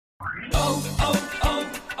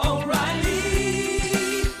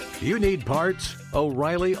You need parts?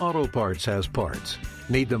 O'Reilly Auto Parts has parts.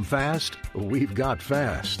 Need them fast? We've got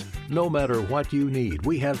fast. No matter what you need,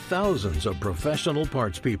 we have thousands of professional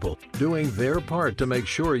parts people doing their part to make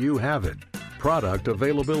sure you have it. Product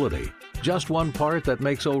availability. Just one part that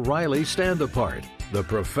makes O'Reilly stand apart. The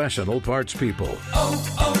professional parts people.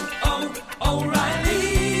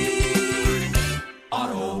 O'Reilly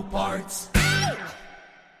Auto Parts.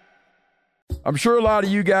 I'm sure a lot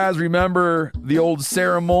of you guys remember the old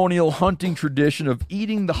ceremonial hunting tradition of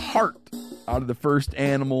eating the heart out of the first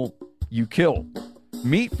animal you kill.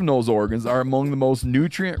 Meat from those organs are among the most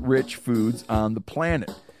nutrient-rich foods on the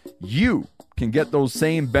planet. You can get those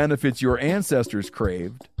same benefits your ancestors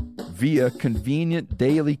craved via convenient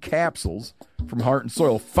daily capsules from Heart and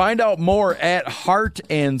Soil. Find out more at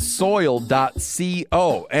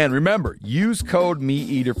heartandsoil.co. And remember, use code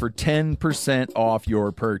MeatEater for 10% off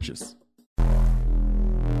your purchase.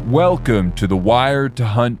 Welcome to the Wired to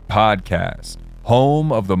Hunt podcast,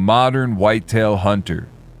 home of the modern whitetail hunter.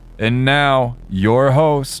 And now, your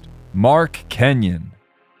host, Mark Kenyon.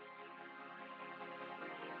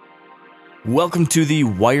 Welcome to the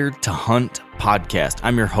Wired to Hunt podcast.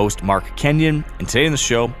 I'm your host, Mark Kenyon, and today in the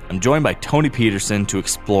show, I'm joined by Tony Peterson to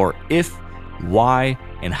explore if, why,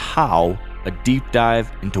 and how a deep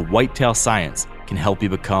dive into whitetail science can help you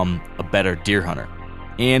become a better deer hunter.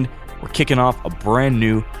 And we're kicking off a brand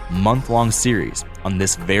new month-long series on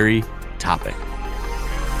this very topic.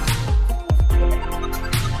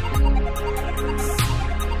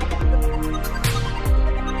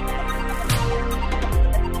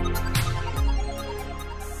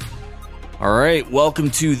 All right, welcome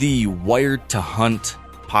to the Wired to Hunt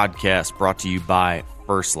podcast brought to you by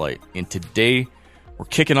First Light. And today we're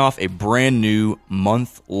kicking off a brand new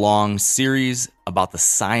month-long series about the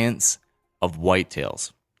science of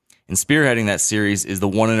whitetails. And spearheading that series is the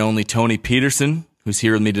one and only Tony Peterson, who's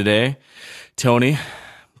here with me today. Tony,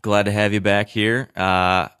 glad to have you back here.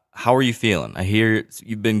 How are you feeling? I hear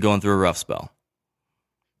you've been going through a rough spell.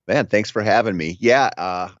 Man, thanks for having me. Yeah,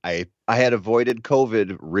 I had avoided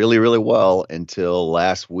COVID really, really well until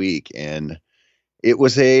last week, and it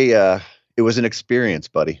was an experience,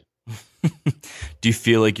 buddy. Do you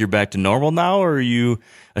feel like you're back to normal now, or are you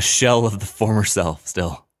a shell of the former self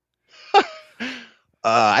still?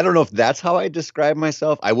 I don't know if that's how I describe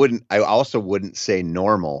myself. I also wouldn't say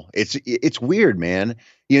normal. It's weird, man.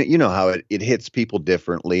 You know how it hits people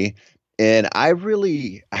differently. And I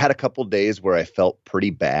had a couple days where I felt pretty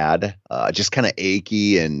bad, just kind of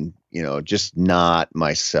achy and, just not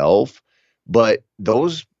myself. But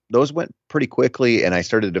those went pretty quickly and I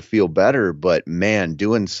started to feel better. But man,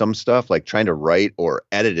 doing some stuff like trying to write or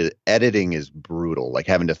editing is brutal. Like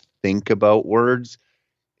having to think about words,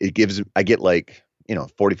 I get like,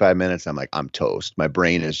 45 minutes. I'm like, I'm toast. My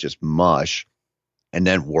brain is just mush. And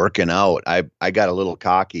then working out, I got a little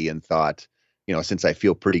cocky and thought, since I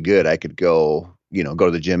feel pretty good, I could go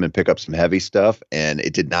to the gym and pick up some heavy stuff. And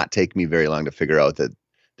it did not take me very long to figure out that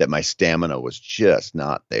my stamina was just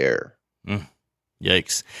not there.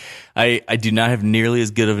 Yikes. I do not have nearly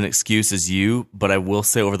as good of an excuse as you, but I will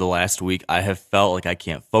say over the last week, I have felt like I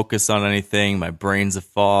can't focus on anything. My brain's a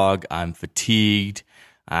fog. I'm fatigued.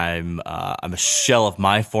 I'm a shell of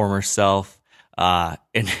my former self.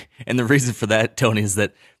 And the reason for that, Tony, is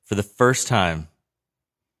that for the first time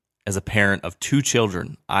as a parent of 2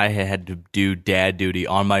 children, I had to do dad duty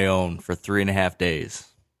on my own for 3.5 days.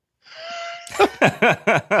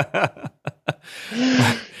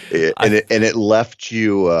 It left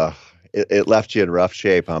you it left you in rough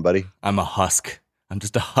shape, huh, buddy? I'm a husk. I'm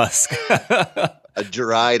just a husk. A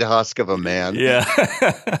dried husk of a man. Yeah.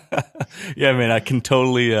 Yeah, man, I can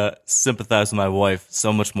totally sympathize with my wife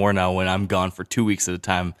so much more now when I'm gone for 2 weeks at a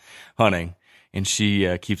time hunting, and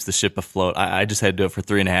she keeps the ship afloat. I just had to do it for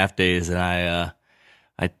 3.5 days, and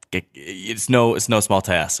it's no small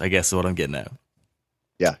task, I guess is what I'm getting at.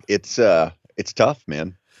 Yeah, it's tough,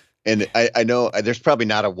 man. And I know there's probably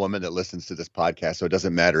not a woman that listens to this podcast, so it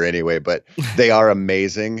doesn't matter anyway, but they are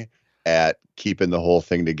amazing at keeping the whole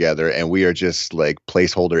thing together. And we are just like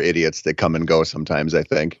placeholder idiots that come and go sometimes, I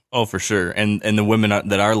think. Oh, for sure. And the women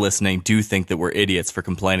that are listening do think that we're idiots for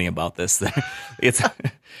complaining about this.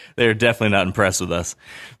 They're definitely not impressed with us.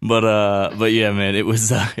 But yeah, man, it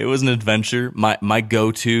was an adventure. My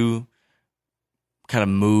go-to kind of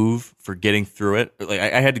move for getting through it. Like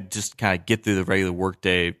I had to just kind of get through the regular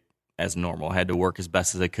workday as normal. I had to work as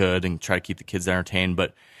best as I could and try to keep the kids entertained,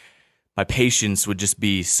 but my patience would just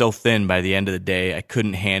be so thin by the end of the day. I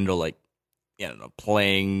couldn't handle you know,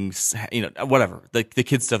 playing, you know, whatever, the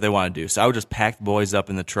kids stuff they want to do. So I would just pack the boys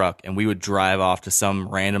up in the truck and we would drive off to some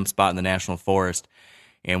random spot in the national forest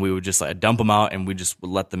and we would just like dump them out and we just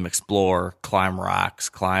would let them explore, climb rocks,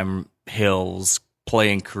 climb hills,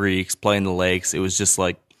 play in creeks, play in the lakes. It was just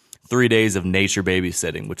like 3 days of nature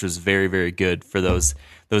babysitting, which was very, very good for those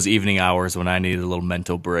evening hours when I needed a little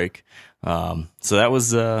mental break. So that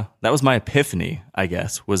was my epiphany, I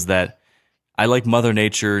guess, was that I like Mother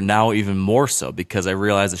Nature now even more so because I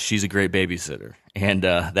realized that she's a great babysitter, and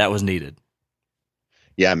that was needed.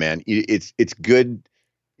 Yeah, man, it's good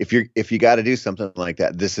if you got to do something like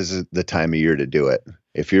that. This is the time of year to do it.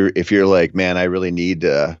 If you're like, man, I really need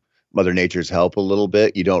Mother Nature's help a little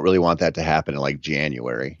bit, you don't really want that to happen in like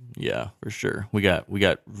January. Yeah, for sure. We got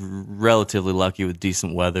relatively lucky with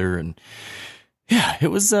decent weather, and yeah, it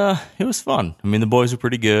was fun. I mean, the boys were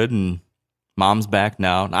pretty good, and Mom's back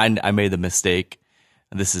now. I made the mistake.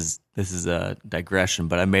 This is a digression,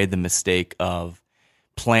 but I made the mistake of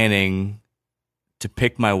planning to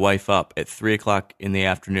pick my wife up at 3:00 in the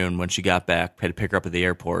afternoon when she got back. Had to pick her up at the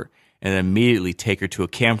airport, and then immediately take her to a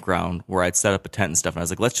campground where I'd set up a tent and stuff. And I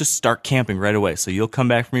was like, let's just start camping right away. So you'll come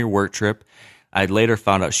back from your work trip. I later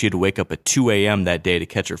found out she had to wake up at 2 a.m. that day to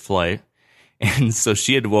catch her flight. And so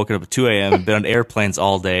she had woken up at 2 a.m. and been on airplanes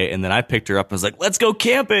all day. And then I picked her up and was like, let's go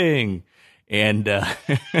camping. And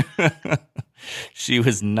she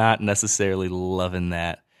was not necessarily loving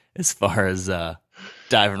that as far as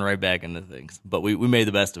diving right back into things. But we made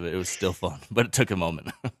the best of it. It was still fun, but it took a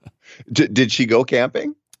moment. Did she go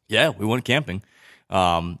camping? Yeah, we went camping.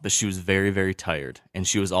 But she was very, very tired. And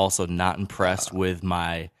she was also not impressed with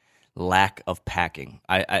my lack of packing.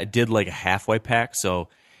 I did like a halfway pack. So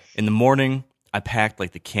in the morning, I packed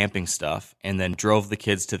like the camping stuff and then drove the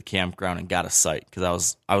kids to the campground and got a site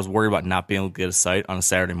because I was worried about not being able to get a site on a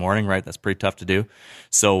Saturday morning, right? That's pretty tough to do.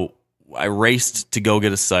 So I raced to go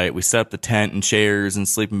get a site. We set up the tent and chairs and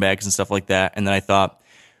sleeping bags and stuff like that. And then I thought,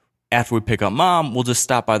 after we pick up Mom, we'll just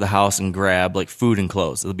stop by the house and grab like food and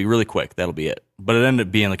clothes. It'll be really quick. That'll be it. But it ended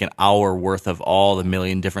up being like an hour worth of all the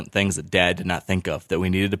million different things that Dad did not think of that we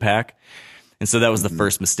needed to pack. And so that was the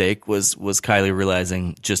first mistake was Kylie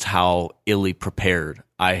realizing just how illy prepared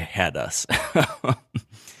I had us.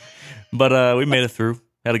 But we made it through.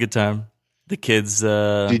 Had a good time. The kids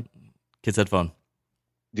had fun.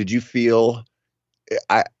 Did you feel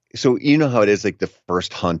so you know how it is like the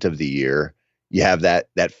first hunt of the year, you have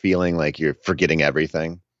that feeling like you're forgetting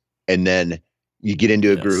everything. And then you get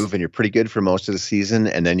into a groove and you're pretty good for most of the season.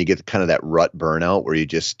 And then you get kind of that rut burnout where you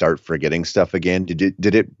just start forgetting stuff again.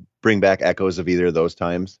 Did it bring back echoes of either of those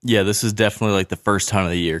times? Yeah, this is definitely like the first hunt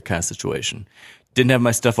of the year kind of situation. Didn't have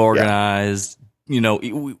my stuff organized. Yeah. You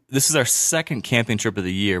know, this is our second camping trip of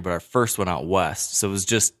the year, but our first one out west. So it was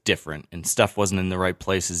just different and stuff wasn't in the right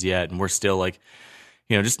places yet. And we're still like,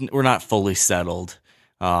 you know, we're not fully settled.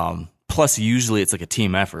 Plus, usually it's like a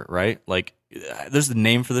team effort, right? Like, there's a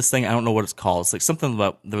name for this thing. I don't know what it's called. It's like something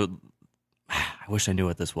about I wish I knew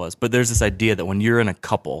what this was. But there's this idea that when you're in a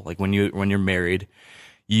couple, like when you're married,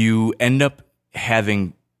 you end up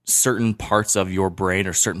having certain parts of your brain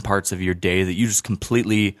or certain parts of your day that you just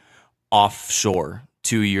completely offshore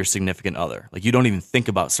to your significant other. Like you don't even think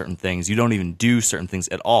about certain things. You don't even do certain things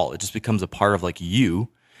at all. It just becomes a part of like you,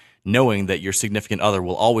 knowing that your significant other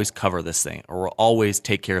will always cover this thing or will always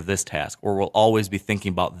take care of this task or will always be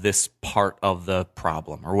thinking about this part of the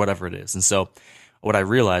problem or whatever it is. And so what I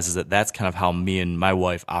realize is that that's kind of how me and my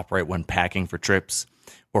wife operate when packing for trips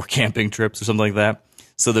or camping trips or something like that.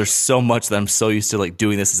 So there's so much that I'm so used to like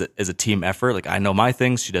doing this as a team effort. Like I know my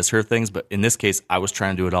things, she does her things, but in this case, I was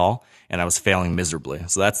trying to do it all and I was failing miserably.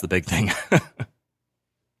 So that's the big thing.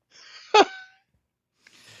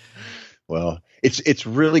 Well, it's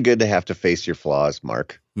really good to have to face your flaws,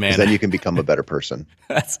 Mark. Man, then you can become a better person.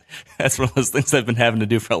 That's one of those things I've been having to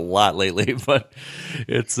do for a lot lately. But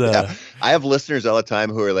it's yeah. I have listeners all the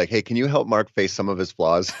time who are like, "Hey, can you help Mark face some of his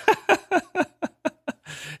flaws?"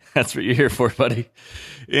 That's what you're here for, buddy.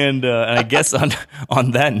 And I guess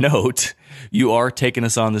on that note, you are taking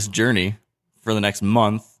us on this journey for the next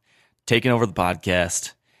month, taking over the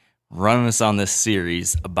podcast, running us on this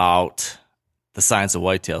series about the science of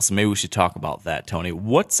whitetail. So maybe we should talk about that, Tony.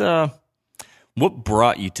 What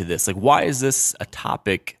brought you to this? Like, why is this a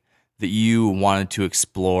topic that you wanted to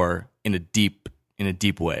explore in a deep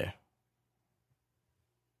way?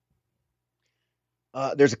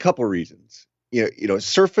 There's a couple reasons. You know,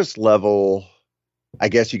 surface level, I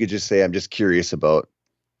guess you could just say I'm just curious about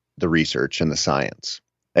the research and the science.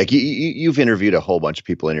 Like you've interviewed a whole bunch of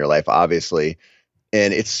people in your life, obviously.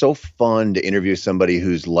 And it's so fun to interview somebody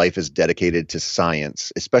whose life is dedicated to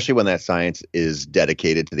science, especially when that science is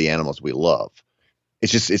dedicated to the animals we love.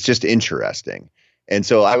 It's just interesting. And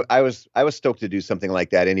so I was stoked to do something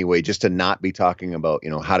like that anyway, just to not be talking about,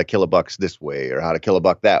 how to kill a buck this way or how to kill a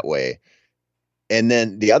buck that way. And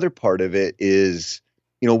then the other part of it is,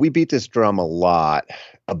 we beat this drum a lot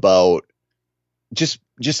about just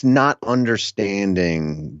not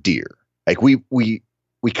understanding deer. Like we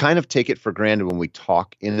kind of take it for granted when we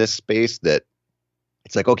talk in this space that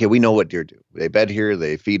it's like, okay, we know what deer do. They bed here,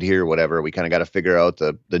 they feed here, whatever. We kind of got to figure out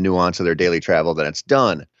the nuance of their daily travel, then it's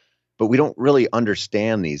done. But we don't really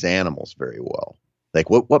understand these animals very well. Like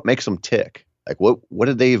what makes them tick? Like what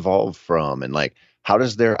did they evolve from? And like, how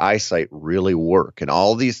does their eyesight really work? And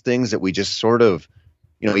all these things that we just sort of,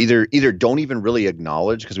 either don't even really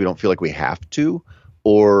acknowledge because we don't feel like we have to,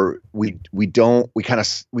 or we kind of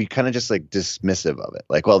just like dismissive of it.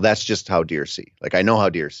 Like, well, that's just how deer see. Like, I know how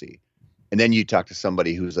deer see. And then you talk to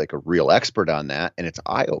somebody who's like a real expert on that, and it's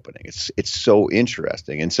eye-opening. It's so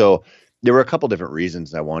interesting. And so there were a couple different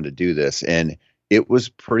reasons I wanted to do this, and it was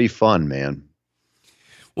pretty fun, man.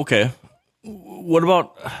 Okay. What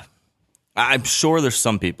about, I'm sure there's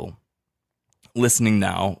some people listening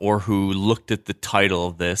now or who looked at the title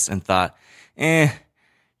of this and thought, I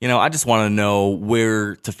just want to know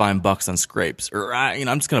where to find bucks on scrapes, or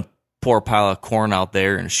I'm just going to pour a pile of corn out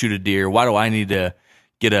there and shoot a deer. Why do I need to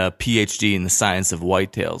get a PhD in the science of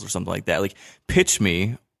whitetails or something like that? Like, pitch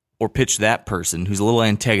me or pitch that person who's a little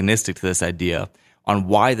antagonistic to this idea on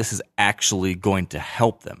why this is actually going to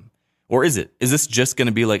help them. Or is this just going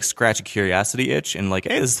to be like scratch a curiosity itch and like,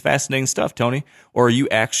 hey, this is fascinating stuff, Tony? Or are you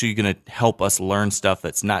actually going to help us learn stuff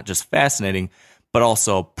that's not just fascinating, but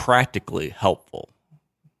also practically helpful?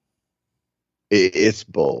 It's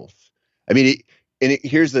both. I mean,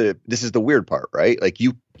 this is the weird part, right? Like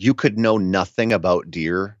you could know nothing about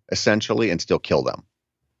deer essentially and still kill them.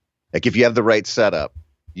 Like if you have the right setup,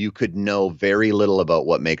 you could know very little about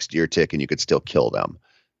what makes deer tick and you could still kill them.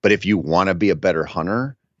 But if you want to be a better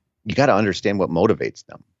hunter, you got to understand what motivates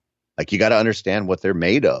them. Like you got to understand what they're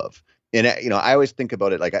made of. And I always think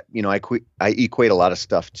about it like I equate a lot of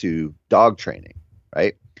stuff to dog training,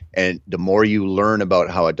 right? And the more you learn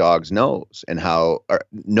about how a dog's nose and how our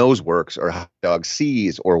nose works, or how a dog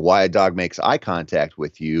sees, or why a dog makes eye contact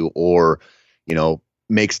with you, or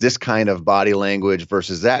makes this kind of body language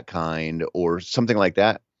versus that kind, or something like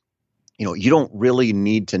that, you don't really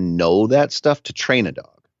need to know that stuff to train a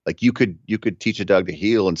dog. Like you could teach a dog to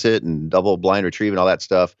heel and sit and double blind retrieve and all that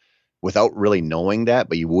stuff without really knowing that,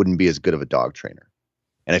 but you wouldn't be as good of a dog trainer.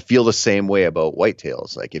 And I feel the same way about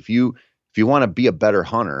whitetails. Like if you want to be a better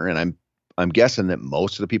hunter, and I'm guessing that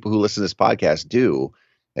most of the people who listen to this podcast do,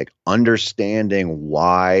 like understanding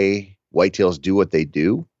why whitetails do what they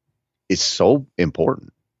do is so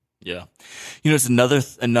important. Yeah. It's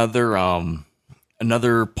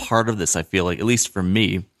another part of this, I feel like, at least for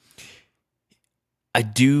me, I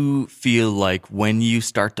do feel like when you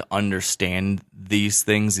start to understand these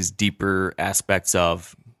things, these deeper aspects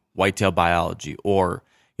of whitetail biology, or,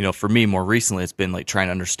 for me more recently, it's been like trying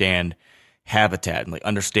to understand habitat and like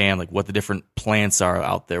understand like what the different plants are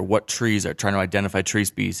out there, what trees are, trying to identify tree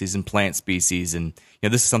species and plant species. And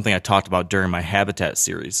this is something I talked about during my habitat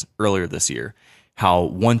series earlier this year, how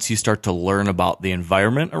once you start to learn about the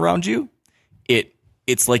environment around you,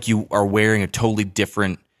 it's like you are wearing a totally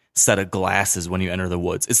different set of glasses when you enter the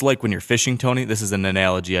woods. It's like when you're fishing, Tony. This is an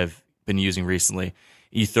analogy I've been using recently.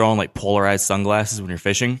 You throw on like polarized sunglasses when you're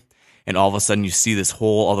fishing, and all of a sudden you see this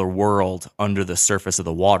whole other world under the surface of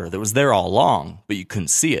the water that was there all along, but you couldn't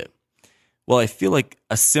see it. Well, I feel like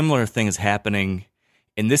a similar thing is happening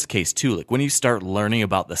in this case too. Like when you start learning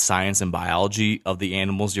about the science and biology of the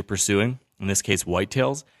animals you're pursuing, in this case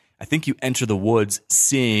whitetails, I think you enter the woods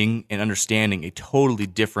seeing and understanding a totally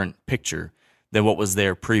different picture than what was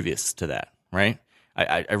there previous to that, right?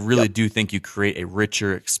 I really do think you create a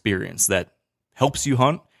richer experience that helps you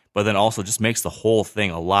hunt, but then also just makes the whole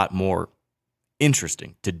thing a lot more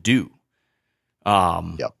interesting to do.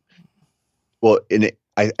 Yep. Well,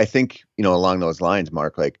 I think, along those lines,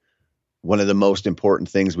 Mark, like one of the most important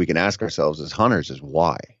things we can ask ourselves as hunters is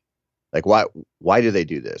why? Like, why do they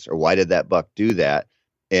do this? Or why did that buck do that?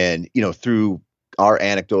 And, through our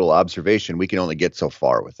anecdotal observation, we can only get so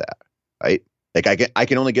far with that, right? Like I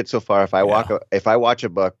can only get so far if I watch a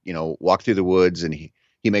buck, walk through the woods and he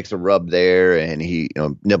makes a rub there and he,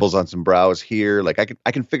 nibbles on some browse here. Like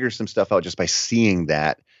I can figure some stuff out just by seeing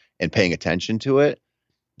that and paying attention to it.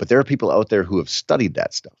 But there are people out there who have studied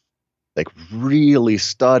that stuff, like really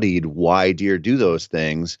studied why deer do those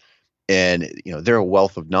things. And, they're a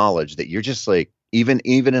wealth of knowledge that you're just like, even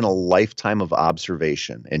in a lifetime of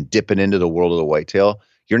observation and dipping into the world of the whitetail,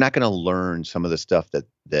 you're not going to learn some of the stuff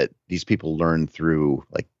that these people learn through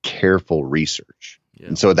like careful research. Yeah.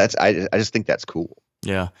 And so I just think that's cool.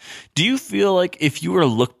 Yeah. Do you feel like if you were to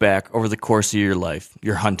look back over the course of your life,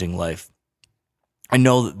 your hunting life, I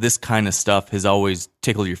know that this kind of stuff has always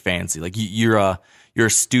tickled your fancy. Like you're a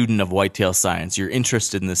student of whitetail science. You're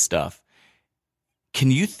interested in this stuff. Can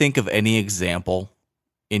you think of any example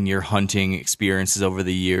in your hunting experiences over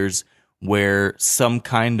the years where some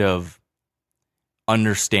kind of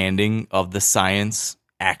understanding of the science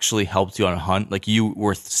actually helped you on a hunt? Like you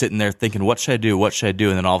were sitting there thinking, what should I do? What should I do?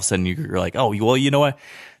 And then all of a sudden you're like, oh, well, you know what?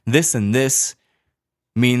 This and this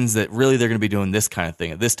means that really they're going to be doing this kind of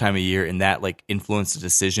thing at this time of year, and that like influenced the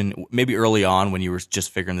decision. Maybe early on when you were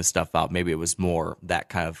just figuring this stuff out, maybe it was more that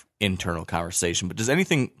kind of internal conversation. But does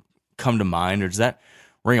anything come to mind, or does that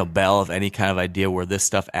ring a bell of any kind of idea where this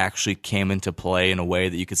stuff actually came into play in a way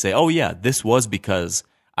that you could say, oh yeah, this was because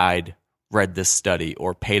I'd read this study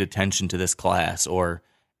or paid attention to this class or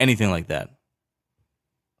anything like that?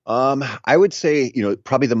 I would say,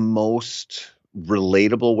 probably the most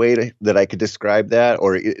relatable way that I could describe that,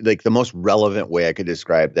 or like the most relevant way I could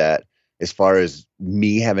describe that as far as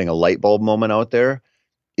me having a light bulb moment out there,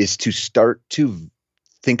 is to start to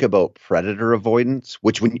think about predator avoidance,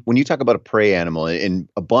 which when you talk about a prey animal, and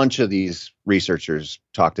a bunch of these researchers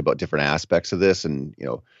talked about different aspects of this, and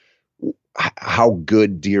how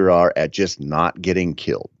good deer are at just not getting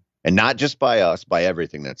killed, and not just by us, by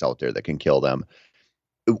everything that's out there that can kill them.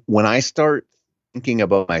 When I start thinking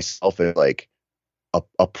about myself as like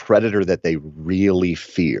a predator that they really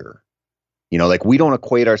fear, like we don't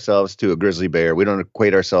equate ourselves to a grizzly bear. We don't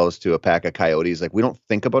equate ourselves to a pack of coyotes. Like we don't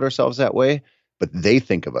think about ourselves that way, but they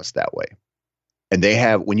think of us that way. And they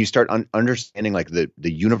have, when you start understanding like the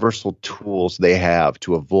universal tools they have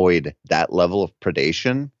to avoid that level of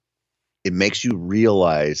predation, it makes you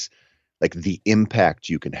realize like the impact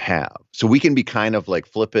you can have. So we can be kind of like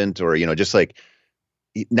flippant, or, just like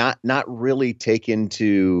not really take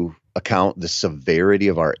into account the severity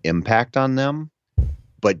of our impact on them,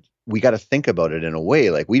 but we got to think about it in a way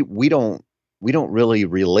like we don't really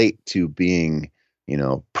relate to being,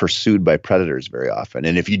 pursued by predators very often.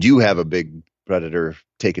 And if you do have a big predator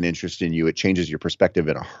take an interest in you, it changes your perspective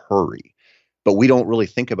in a hurry. But we don't really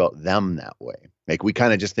think about them that way. Like we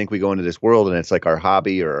kind of just think we go into this world and it's like our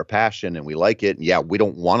hobby or our passion and we like it. And yeah, we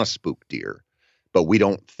don't want to spook deer, but we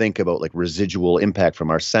don't think about like residual impact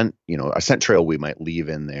from our scent, a scent trail we might leave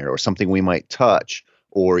in there, or something we might touch,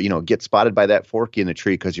 or, get spotted by that forky in the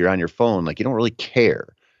tree because you're on your phone. Like you don't really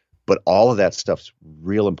care, but all of that stuff's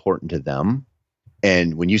real important to them.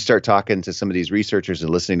 And when you start talking to some of these researchers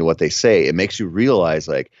and listening to what they say, it makes you realize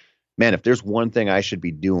like, man, if there's one thing I should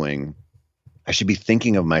be doing, I should be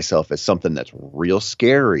thinking of myself as something that's real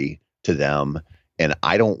scary to them. And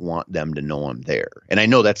I don't want them to know I'm there. And I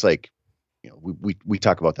know that's like, we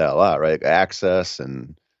talk about that a lot, right? Access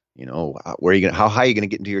and, where are you how high are you going to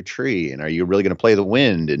get into your tree? And are you really going to play the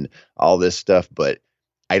wind and all this stuff? But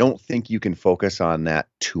I don't think you can focus on that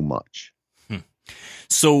too much.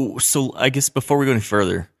 So I guess before we go any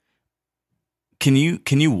further, can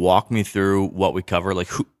you walk me through what we cover? Like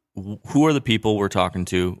who are the people we're talking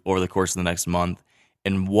to over the course of the next month,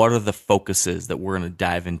 and what are the focuses that we're going to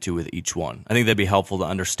dive into with each one? I think that'd be helpful to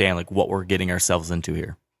understand like what we're getting ourselves into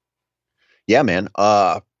here. Yeah, man.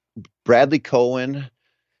 Bradley Cohen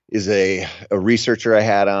is a researcher I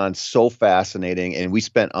had on, so fascinating. And we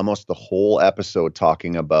spent almost the whole episode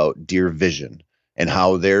talking about deer vision and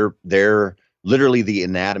how they're literally the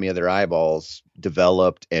anatomy of their eyeballs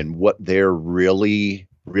developed and what they're really,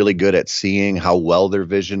 really good at seeing, how well their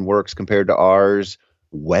vision works compared to ours,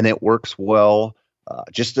 when it works well.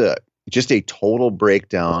 Just a total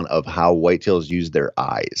breakdown of how whitetails use their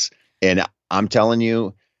eyes. And I'm telling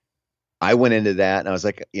you, I went into that and I was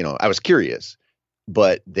like, I was curious,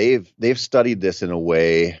 but they've studied this in a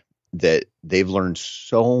way that they've learned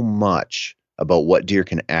so much about what deer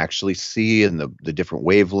can actually see and the different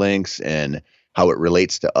wavelengths and how it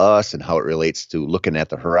relates to us and how it relates to looking at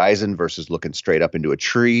the horizon versus looking straight up into a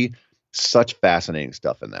tree. Such fascinating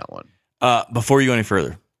stuff in that one. Before you go any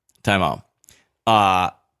further, time out.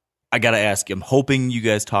 I got to ask you, I'm hoping you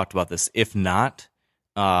guys talked about this. If not,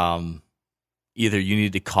 either you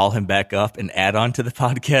need to call him back up and add on to the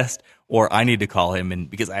podcast, or I need to call him, and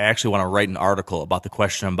because I actually want to write an article about the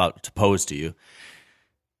question I'm about to pose to you.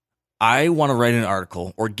 I want to write an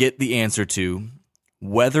article or get the answer to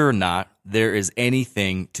whether or not there is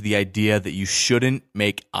anything to the idea that you shouldn't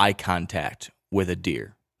make eye contact with a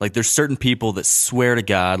deer. Like there's certain people that swear to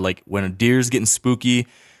God, like when a deer's getting spooky,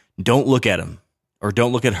 don't look at him. or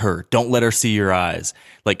don't look at her. Don't let her see your eyes.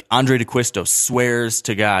 Like Andre DeQuisto swears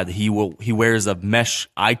to God that he wears a mesh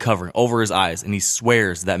eye covering over his eyes, and he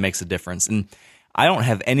swears that makes a difference. And I don't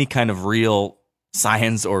have any kind of real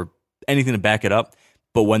science or anything to back it up.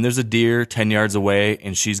 But when there's a deer 10 yards away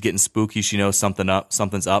and she's getting spooky, she knows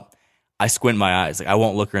something's up, I squint my eyes. Like I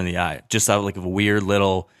won't look her in the eye. Just out of like a weird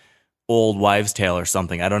little old wives' tale or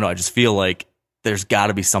something. I don't know. I just feel like there's got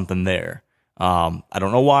to be something there. I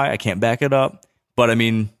don't know why. I can't back it up. But I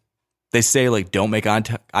mean, they say like don't make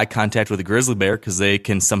eye contact with a grizzly bear because they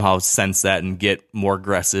can somehow sense that and get more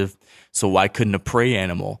aggressive. So why couldn't a prey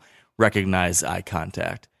animal recognize eye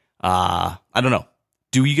contact? I don't know.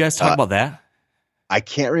 Do you guys talk about that? I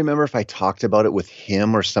can't remember if I talked about it with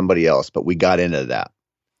him or somebody else, but we got into that.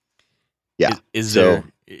 Yeah. Is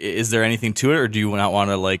there anything to it, or do you not want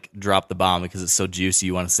to like drop the bomb because it's so juicy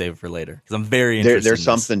you want to save it for later? Because I'm very interested. There's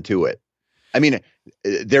something to it. I mean,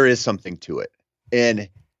 there is something to it. And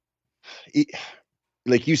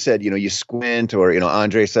like you said, you squint, or,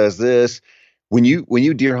 Andre says this, when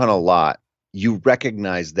you deer hunt a lot, you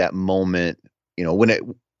recognize that moment, when it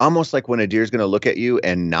almost like when a deer is going to look at you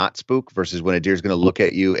and not spook versus when a deer is going to look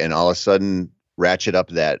at you and all of a sudden ratchet up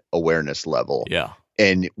that awareness level. Yeah.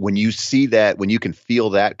 And when you see that, when you can feel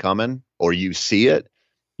that coming or you see it,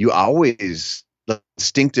 you always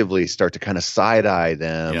instinctively start to kind of side eye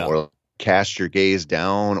them or cast your gaze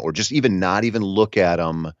down or just even not even look at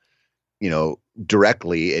them,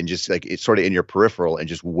 directly, and just like it's sort of in your peripheral and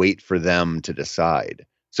just wait for them to decide.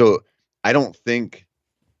 So I don't think,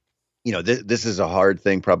 this is a hard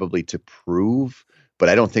thing probably to prove, but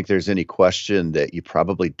I don't think there's any question that you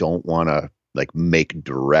probably don't want to like make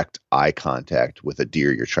direct eye contact with a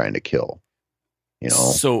deer you're trying to kill.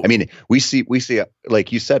 So I mean, we see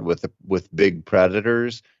like you said with big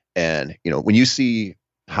predators, and when you see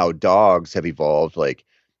how dogs have evolved, like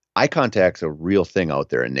eye contact's a real thing out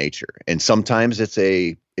there in nature, and sometimes it's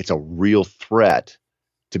a real threat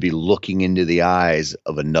to be looking into the eyes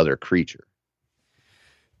of another creature.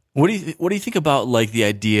 What do you think about like the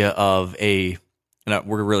idea of and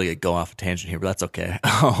we're really going off a tangent here, but that's okay.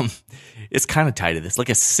 It's kind of tied to this, like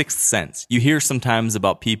a sixth sense. You hear sometimes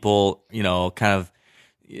about people, kind of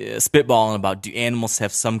spitballing about, do animals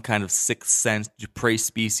have some kind of sixth sense? Do prey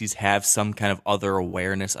species have some kind of other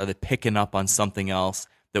awareness? Are they picking up on something else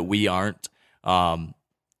that we aren't? Do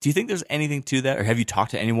you think there's anything to that? Or have you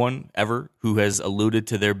talked to anyone ever who has alluded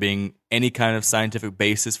to there being any kind of scientific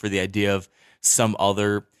basis for the idea of some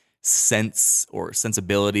other sense or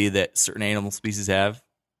sensibility that certain animal species have?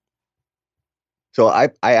 So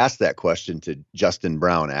I asked that question to Justin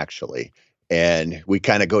Brown, actually, and we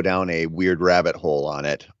kind of go down a weird rabbit hole on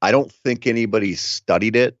it. I don't think anybody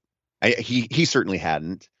studied it. He certainly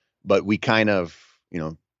hadn't, but we kind of,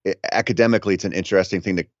 academically, it's an interesting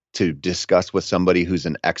thing to discuss with somebody who's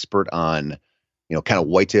an expert on, kind of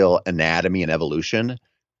whitetail anatomy and evolution.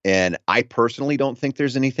 And I personally don't think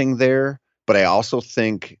there's anything there, but I also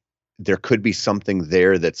think there could be something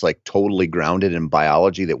there that's like totally grounded in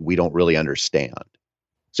biology that we don't really understand.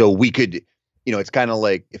 So we could, it's kind of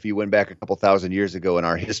like if you went back a couple thousand years ago in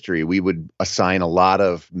our history, we would assign a lot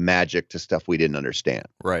of magic to stuff we didn't understand.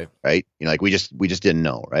 Right. Like we just didn't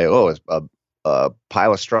know, right? Oh, a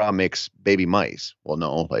pile of straw makes baby mice. Well,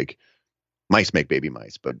 no, like mice make baby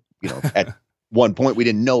mice, but at one point we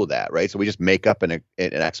didn't know that, right? So we just make up an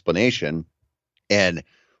explanation. And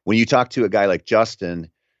when you talk to a guy like Justin,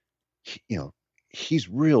 he's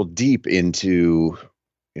real deep into,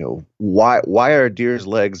 why are deer's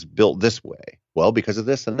legs built this way? Well, because of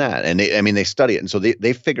this and that. And they study it. And so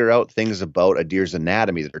they figure out things about a deer's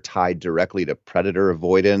anatomy that are tied directly to predator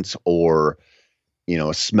avoidance or,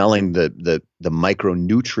 smelling the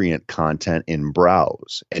micronutrient content in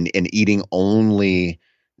browse and eating only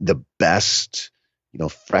the best,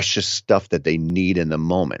 freshest stuff that they need in the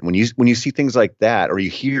moment. When you see things like that, or you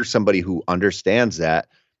hear somebody who understands that,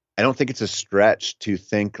 I don't think it's a stretch to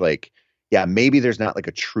think like, yeah, maybe there's not like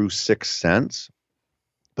a true sixth sense,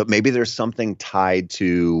 but maybe there's something tied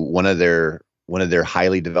to one of their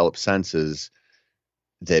highly developed senses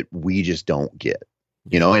that we just don't get,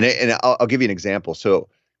 and I'll give you an example. So,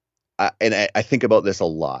 I think about this a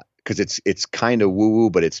lot because it's kind of woo woo,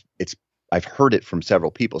 but it's I've heard it from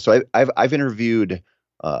several people. So I've interviewed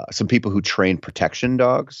some people who train protection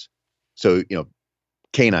dogs. So,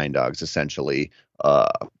 canine dogs, essentially,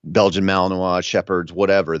 Belgian Malinois, Shepherds,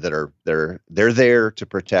 whatever, they're there to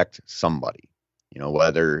protect somebody,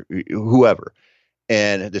 whether whoever.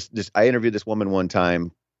 And I interviewed this woman one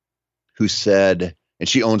time who said, and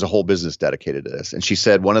she owns a whole business dedicated to this. And she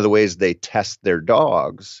said one of the ways they test their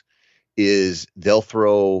dogs is they'll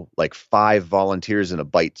throw like 5 volunteers in a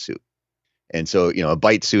bite suit. And so, a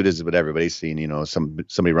bite suit is what everybody's seen.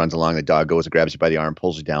 Somebody runs along, the dog goes and grabs you by the arm,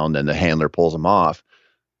 pulls you down, then the handler pulls them off.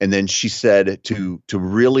 And then she said to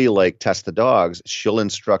really like test the dogs, she'll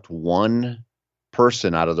instruct one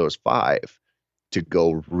person out of those 5 to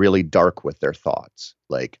go really dark with their thoughts.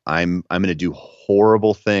 Like, I'm going to do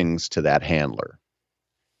horrible things to that handler.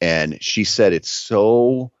 And she said it's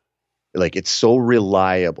so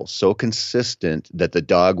reliable, so consistent that the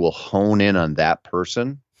dog will hone in on that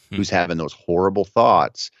person who's having those horrible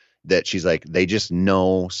thoughts, that she's like, they just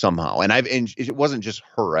know somehow. And it wasn't just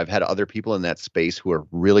her. I've had other people in that space who are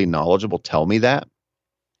really knowledgeable tell me that.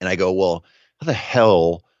 And I go, well, how the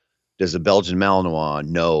hell does a Belgian Malinois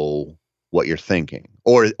know what you're thinking,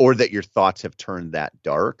 or that your thoughts have turned that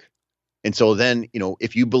dark? And so then,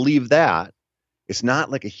 if you believe that, it's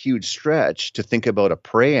not like a huge stretch to think about a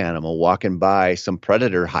prey animal walking by some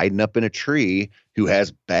predator hiding up in a tree who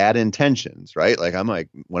has bad intentions, right? Like, I'm like,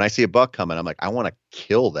 when I see a buck coming, I'm like, I want to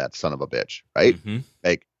kill that son of a bitch, right? Mm-hmm.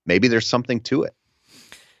 Like, maybe there's something to it.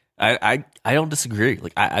 I don't disagree.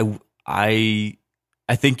 Like, I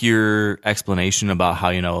think your explanation about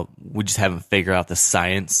how, we just haven't figured out the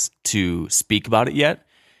science to speak about it yet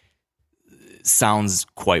sounds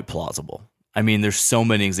quite plausible. I mean, there's so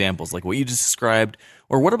many examples like what you just described.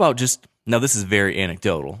 Or what about now this is very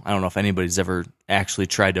anecdotal. I don't know if anybody's ever actually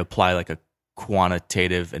tried to apply like a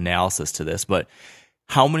quantitative analysis to this, but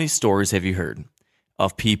how many stories have you heard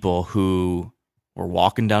of people who were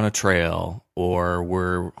walking down a trail or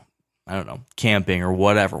were, I don't know, camping or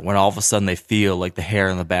whatever, when all of a sudden they feel like the hair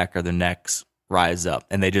on the back of their necks rise up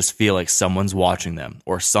and they just feel like someone's watching them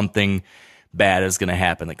or something bad is going to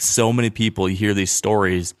happen? Like, so many people, you hear these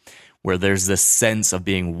stories where there's this sense of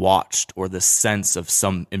being watched or this sense of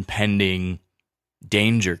some impending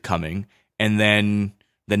danger coming. And then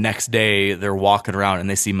the next day they're walking around and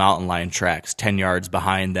they see mountain lion tracks 10 yards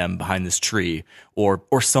behind them, behind this tree or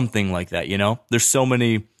something like that. There's so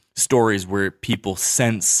many stories where people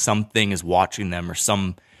sense something is watching them or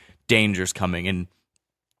some danger's coming. And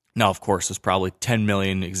now, of course, there's probably 10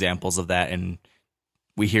 million examples of that. And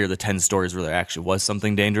we hear the 10 stories where there actually was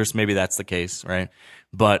something dangerous. Maybe that's the case, right?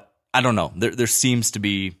 But I don't know. There seems to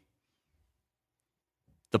be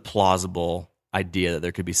the plausible idea that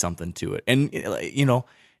there could be something to it. And,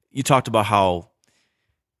 you talked about how,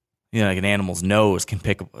 like an animal's nose can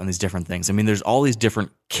pick up on these different things. I mean, there's all these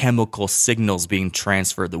different chemical signals being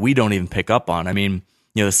transferred that we don't even pick up on. I mean,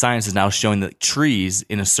 the science is now showing that trees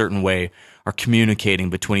in a certain way are communicating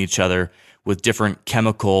between each other with different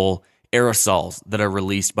chemical aerosols that are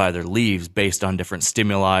released by their leaves based on different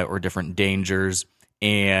stimuli or different dangers.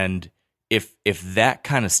 And if that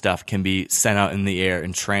kind of stuff can be sent out in the air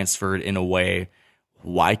and transferred in a way,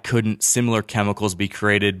 why couldn't similar chemicals be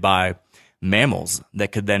created by mammals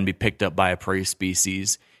that could then be picked up by a prey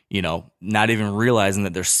species, not even realizing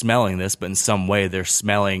that they're smelling this, but in some way they're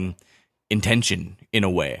smelling intention in a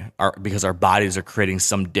way, because our bodies are creating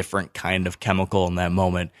some different kind of chemical in that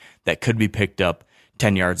moment that could be picked up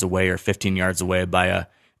 10 yards away or 15 yards away by a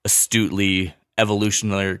astutely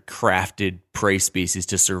evolutionary crafted prey species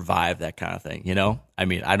to survive that kind of thing. I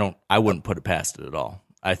mean, I wouldn't put it past it at all.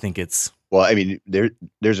 I think it's, well, I mean,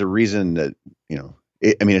 there's a reason that,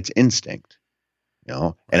 it's instinct,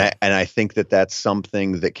 and I think that that's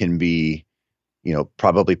something that can be,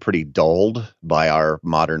 probably pretty dulled by our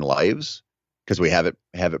modern lives because we have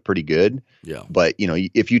it pretty good. Yeah. But,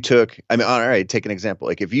 if you took, all right, take an example.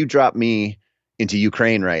 Like, if you drop me into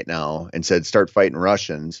Ukraine right now and said, start fighting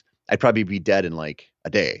Russians, I'd probably be dead in like a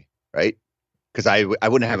day, right? Because I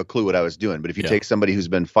wouldn't have a clue what I was doing. But if you take somebody who's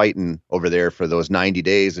been fighting over there for those 90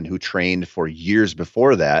 days and who trained for years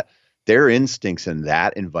before that, their instincts in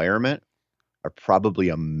that environment are probably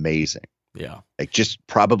amazing. Yeah. Like, just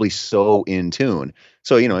probably so in tune.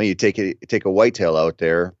 So, you take a whitetail out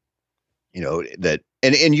there, that,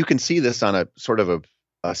 and you can see this on a sort of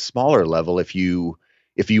a smaller level if you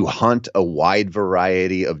hunt a wide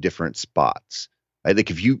variety of different spots. I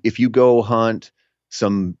think if you go hunt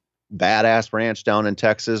some badass ranch down in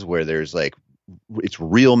Texas where there's like, it's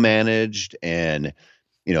real managed and,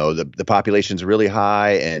 the population's really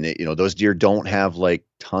high and, those deer don't have like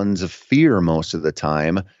tons of fear most of the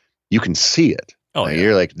time, you can see it. Oh, yeah.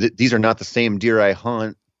 You're like, these are not the same deer I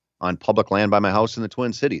hunt on public land by my house in the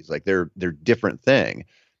Twin Cities. Like, they're different thing.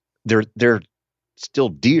 They're still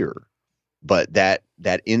deer, but that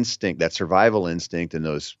instinct, that survival instinct and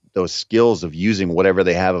those skills of using whatever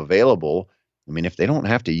they have available, I mean, if they don't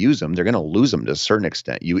have to use them, they're going to lose them to a certain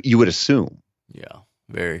extent. You would assume. Yeah,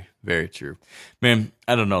 very, very true. Man,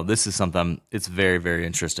 I don't know. This is something, it's very, very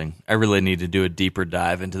interesting. I really need to do a deeper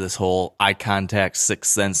dive into this whole eye contact,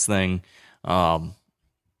 sixth sense thing.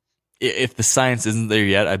 if the science isn't there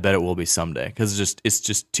yet, I bet it will be someday because it's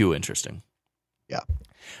just too interesting. Yeah.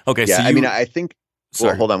 Okay. Yeah. So I mean, I think.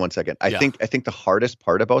 Sorry. Well, hold on 1 second. I think the hardest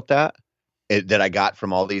part about that I got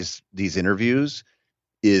from all these interviews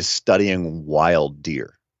is studying wild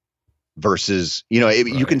deer versus,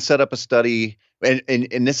 you can set up a study,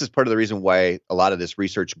 and this is part of the reason why a lot of this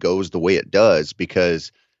research goes the way it does,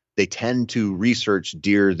 because they tend to research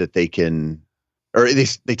deer that they can, or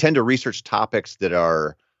they tend to research topics that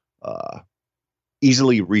are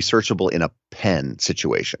easily researchable in a pen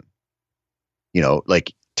situation.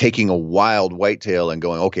 Like taking a wild whitetail and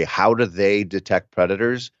going, okay, how do they detect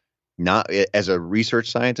predators? Not as a research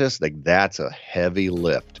scientist, like that's a heavy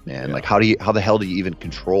lift, man. Yeah. Like how the hell do you even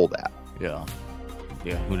control that? Yeah.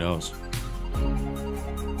 Who knows?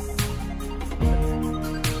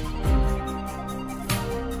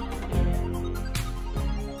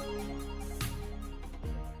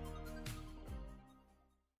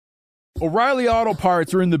 O'Reilly Auto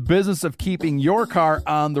Parts are in the business of keeping your car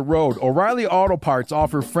on the road. O'Reilly Auto Parts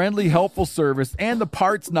offer friendly, helpful service and the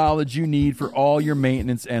parts knowledge you need for all your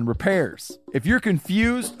maintenance and repairs. If you're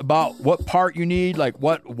confused about what part you need, like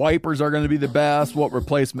what wipers are going to be the best, what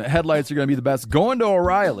replacement headlights are going to be the best, go into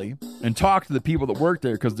O'Reilly and talk to the people that work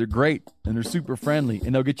there, because they're great and they're super friendly,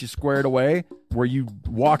 and they'll get you squared away where you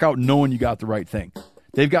walk out knowing you got the right thing.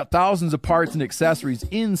 They've got thousands of parts and accessories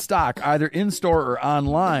in stock, either in-store or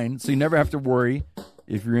online, so you never have to worry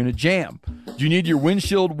if you're in a jam. Do you need your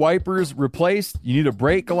windshield wipers replaced? You need a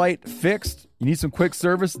brake light fixed? You need some quick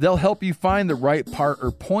service? They'll help you find the right part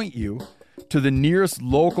or point you to the nearest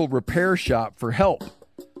local repair shop for help.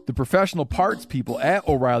 The professional parts people at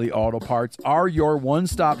O'Reilly Auto Parts are your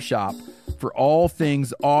one-stop shop for all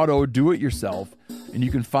things auto do-it-yourself, and you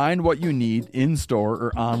can find what you need in-store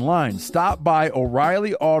or online. Stop by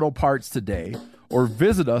O'Reilly Auto Parts today or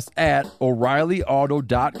visit us at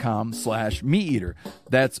O'ReillyAuto.com/MeatEater.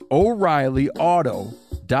 That's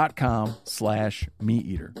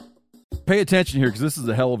O'ReillyAuto.com/MeatEater. Pay attention here, because this is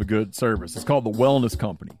a hell of a good service. It's called the Wellness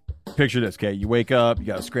Company. Picture this, okay? You wake up, you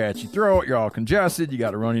got a scratchy throat, you're all congested, you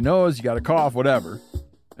got a runny nose, you got a cough, whatever.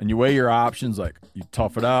 And you weigh your options, like you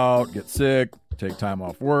tough it out, get sick, take time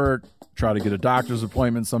off work, try to get a doctor's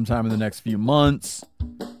appointment sometime in the next few months,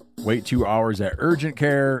 wait 2 hours at urgent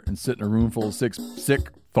care and sit in a room full of sick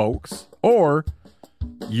folks, or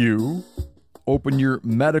you open your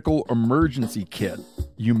medical emergency kit.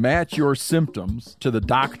 You match your symptoms to the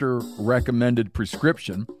doctor recommended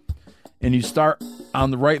prescription, and you start on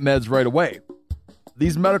the right meds right away.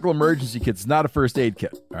 These medical emergency kits is not a first aid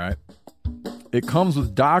kit, all right? It comes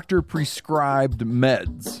with doctor prescribed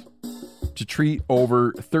meds to treat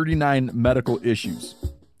over 39 medical issues.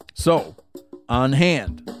 So, on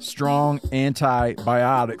hand, strong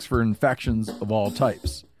antibiotics for infections of all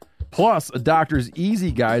types. Plus, a doctor's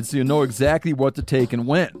easy guide so you know exactly what to take and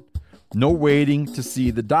when. No waiting to see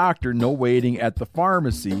the doctor, no waiting at the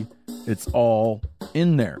pharmacy. It's all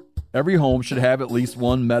in there. Every home should have at least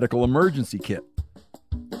one medical emergency kit.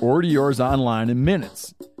 Order yours online in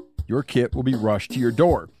minutes. Your kit will be rushed to your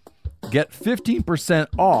door. Get 15%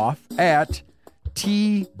 off at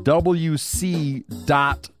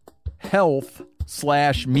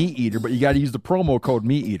twc.health/MeatEater, but you got to use the promo code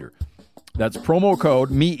MeatEater. That's promo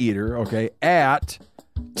code MeatEater, okay, at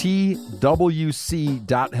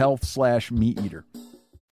twc.health/MeatEater.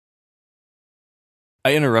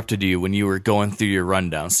 I interrupted you when you were going through your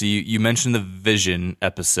rundown. So you mentioned the Vision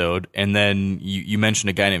episode, and then you mentioned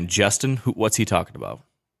a guy named Justin. What's he talking about?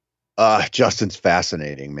 Justin's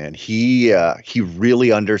fascinating, man. He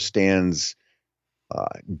really understands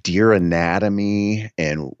deer anatomy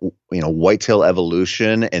and whitetail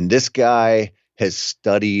evolution, and this guy has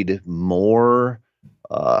studied more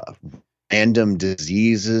random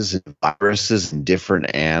diseases and viruses and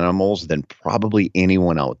different animals than probably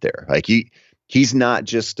anyone out there. Like he's not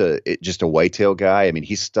just a whitetail guy. I mean,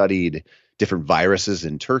 he studied different viruses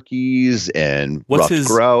in turkeys and ruffed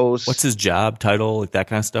grouse. What's his job title, like that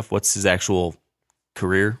kind of stuff? What's his actual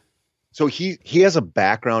career? So he has a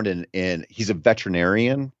background in he's a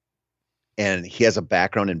veterinarian, and he has a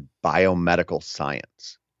background in biomedical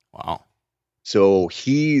science. Wow. So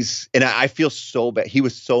and I feel so bad. He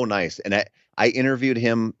was so nice. And I interviewed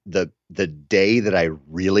him the day that I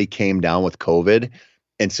really came down with COVID.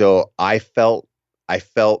 And so I felt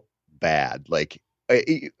bad. Like,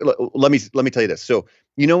 let me tell you this. So,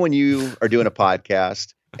 when you are doing a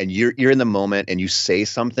podcast and you're in the moment and you say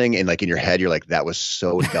something and like in your head, you're like, that was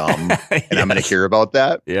so dumb. Yes. And I'm going to hear about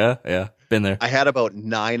that. Yeah. Been there. I had about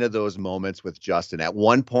 9 of those moments with Justin. At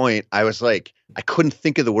one point, I was like, I couldn't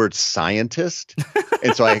think of the word scientist.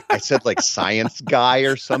 And so I said like science guy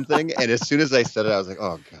or something. And as soon as I said it, I was like,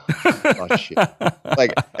 oh God, oh shit.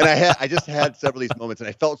 Like, and I just had several of these moments and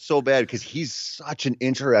I felt so bad because he's such an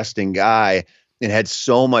interesting guy and had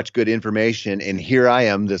so much good information. And here I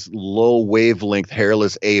am, this low wavelength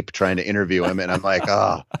hairless ape trying to interview him. And I'm like,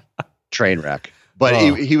 train wreck.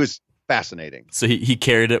 But he was fascinating. So he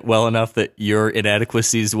carried it well enough that your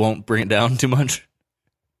inadequacies won't bring it down too much?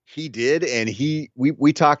 He did, and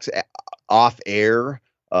we talked off air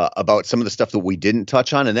about some of the stuff that we didn't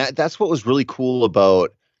touch on, and that's what was really cool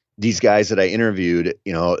about these guys that I interviewed.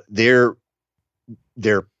 You know, they're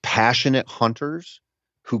passionate hunters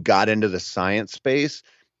who got into the science space,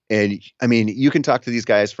 and I mean, you can talk to these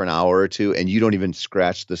guys for an hour or two, and you don't even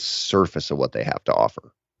scratch the surface of what they have to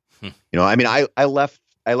offer. You know, I mean, I left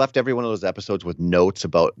every one of those episodes with notes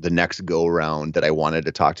about the next go round that I wanted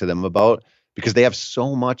to talk to them about because they have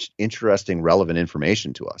so much interesting, relevant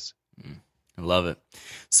information to us. I love it.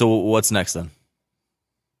 So what's next then?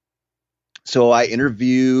 So I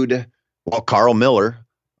interviewed, Carl Miller.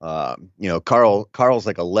 You know, Carl's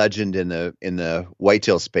like a legend in the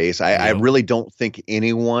whitetail space. I really don't think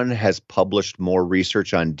anyone has published more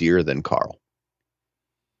research on deer than Carl.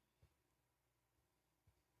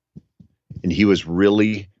 And he was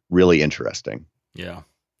really, really interesting. Yeah.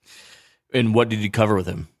 And what did you cover with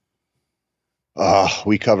him?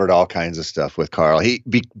 We covered all kinds of stuff with Carl.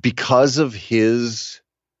 Because of his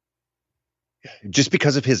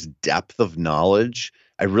depth of knowledge,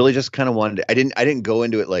 I really just kind of wanted to, I didn't go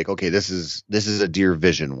into it like, okay, this is a deer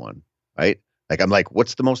vision one, right? Like, I'm like,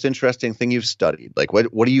 what's the most interesting thing you've studied? Like,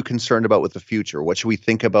 what are you concerned about with the future? What should we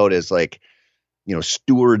think about as like, you know,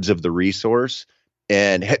 stewards of the resource?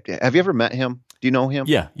 And have you ever met him? Do you know him?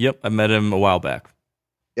 Yeah. Yep. I met him a while back.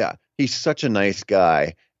 Yeah. He's such a nice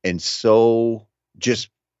guy and so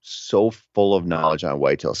full of knowledge on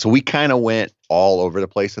whitetail. So we kind of went all over the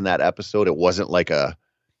place in that episode. It wasn't like that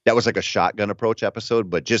was like a shotgun approach episode,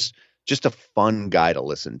 but just a fun guy to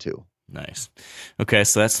listen to. Nice. Okay.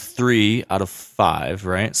 So that's 3 out of 5,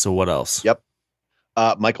 right? So what else? Yep.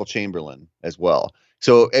 Michael Chamberlain as well.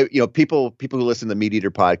 So, you know, people who listen to the Meat Eater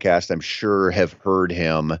podcast, I'm sure have heard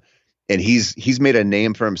him, and he's made a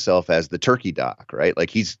name for himself as the turkey doc, right? Like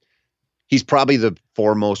he's probably the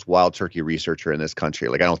foremost wild turkey researcher in this country.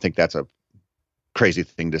 Like, I don't think that's a crazy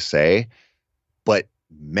thing to say, but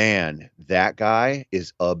man, that guy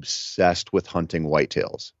is obsessed with hunting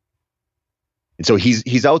whitetails. And so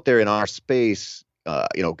he's out there in our space,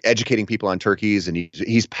 you know, educating people on turkeys, and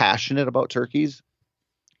he's passionate about turkeys.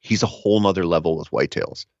 He's a whole nother level with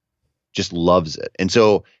whitetails, just loves it. And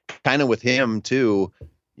so kind of with him too,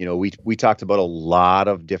 you know, we talked about a lot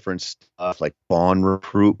of different stuff like fawn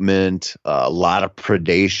recruitment, a lot of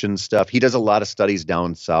predation stuff. He does a lot of studies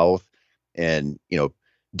down south and, you know,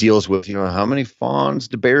 deals with, you know, how many fawns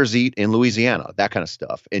do bears eat in Louisiana, that kind of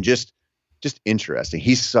stuff. And just interesting.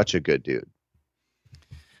 He's such a good dude.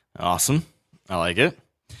 Awesome. I like it.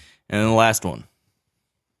 And then the last one.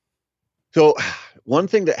 So one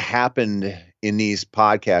thing that happened in these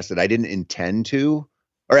podcasts that I didn't intend to,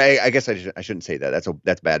 or I guess I shouldn't say that.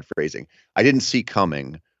 That's bad phrasing. I didn't see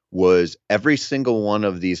coming was every single one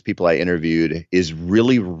of these people I interviewed is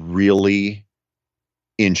really, really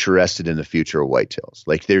interested in the future of whitetails.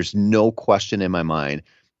 Like there's no question in my mind.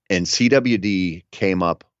 And CWD came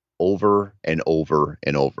up over and over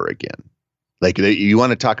and over again. Like you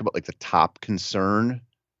want to talk about like the top concern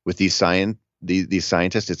with these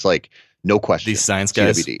scientists. It's like, no question. These science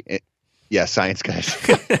guys. CWD. Yeah, science guys.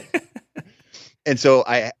 And so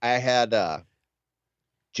I had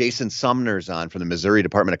Jason Sumner's on from the Missouri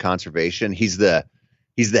Department of Conservation. He's the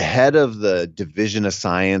head of the Division of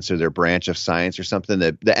Science or their branch of science or something.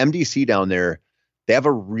 The MDC down there, they have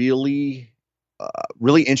a really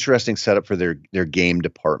interesting setup for their game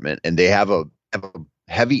department, and they have a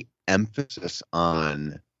heavy emphasis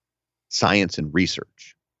on science and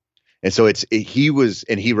research. And so he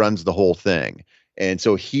runs the whole thing. And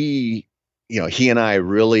so he and I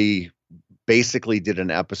really basically did an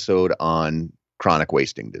episode on chronic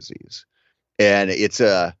wasting disease. And it's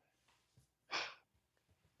a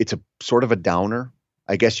sort of a downer,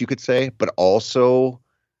 I guess you could say, but also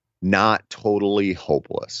not totally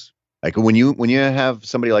hopeless. Like when you have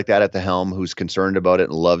somebody like that at the helm who's concerned about it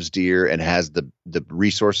and loves deer and has the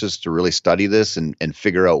resources to really study this and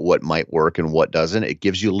figure out what might work and what doesn't, it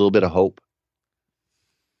gives you a little bit of hope.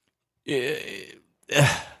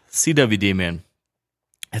 CWD, man,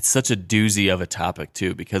 it's such a doozy of a topic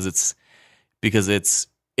too, because it's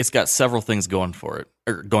got several things going for it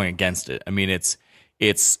or going against it. I mean, it's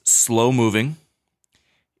It's slow moving,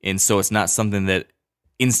 and so it's not something that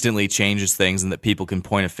instantly changes things and that people can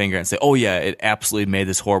point a finger and say, oh yeah, it absolutely made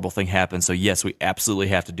this horrible thing happen, so yes, we absolutely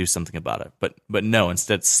have to do something about it. But no,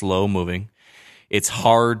 instead it's slow moving. It's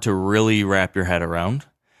hard to really wrap your head around.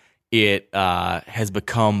 It has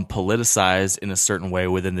become politicized in a certain way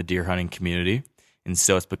within the deer hunting community, and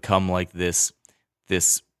so it's become like this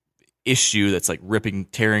issue that's like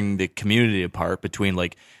tearing the community apart between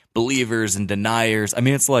like believers and deniers. I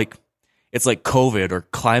mean, it's like COVID or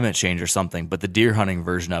climate change or something, but the deer hunting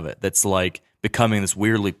version of it that's like becoming this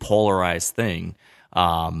weirdly polarized thing.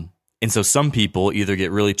 And so some people either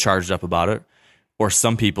get really charged up about it, or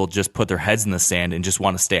some people just put their heads in the sand and just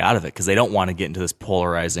want to stay out of it because they don't want to get into this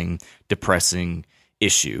polarizing, depressing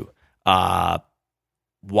issue. Why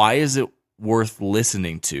is it worth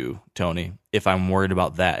listening to, Tony, if I'm worried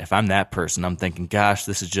about that? If I'm that person, I'm thinking, gosh,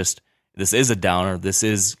 this is a downer. This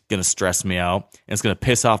is going to stress me out. And it's going to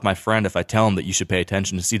piss off my friend if I tell him that you should pay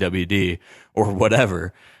attention to CWD or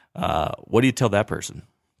whatever. What do you tell that person?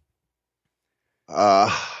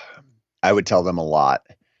 I would tell them a lot.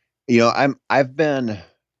 You know, I've been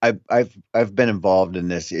involved in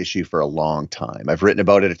this issue for a long time. I've written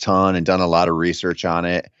about it a ton and done a lot of research on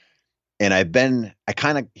it. And I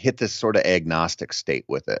kind of hit this sort of agnostic state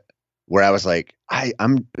with it, where I was like,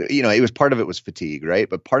 I'm, you know, it was part of it was fatigue, right?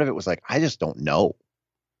 But part of it was like, I just don't know.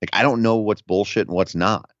 Like, I don't know what's bullshit and what's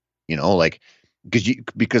not, you know, like,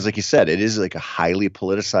 because like you said, it is like a highly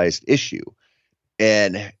politicized issue.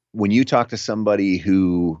 And when you talk to somebody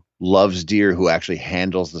who loves deer, who actually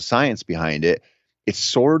handles the science behind it, it's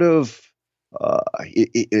sort of,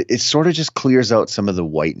 it sort of just clears out some of the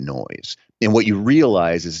white noise. And what you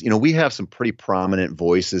realize is, you know, we have some pretty prominent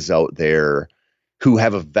voices out there who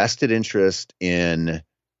have a vested interest in,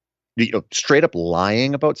 you know, straight up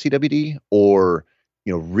lying about CWD, or,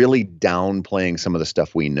 you know, really downplaying some of the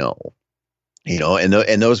stuff we know, you know,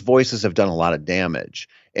 and those voices have done a lot of damage.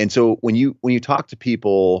 And so when you talk to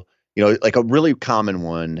people, you know, like a really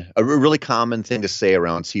common thing to say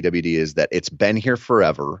around CWD is that it's been here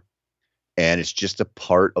forever and it's just a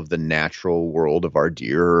part of the natural world of our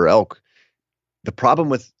deer or elk. The problem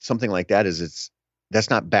with something like that is that's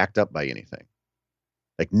not backed up by anything.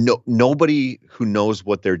 Like nobody who knows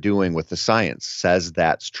what they're doing with the science says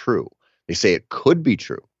that's true. They say it could be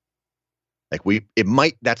true. Like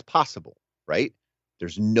that's possible, right?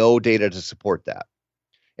 There's no data to support that.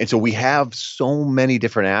 And so we have so many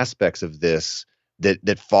different aspects of this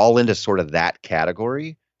that fall into sort of that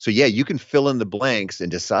category. So yeah, you can fill in the blanks and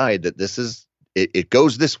decide that this is, it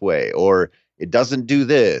goes this way, or it doesn't do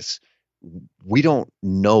this. We don't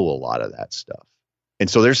know a lot of that stuff. And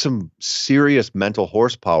so there's some serious mental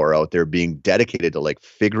horsepower out there being dedicated to like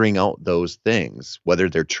figuring out those things, whether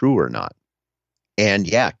they're true or not. And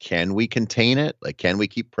yeah, can we contain it? Like, can we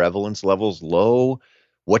keep prevalence levels low?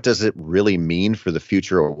 What does it really mean for the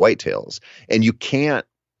future of whitetails? And you can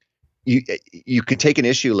take an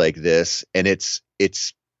issue like this, and it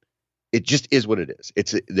just is what it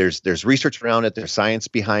is. There's research around it. There's science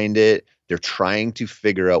behind it. They're trying to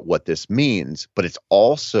figure out what this means, but it's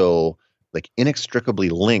also like inextricably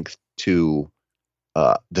linked to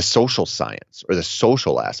the social science or the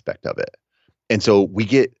social aspect of it. And so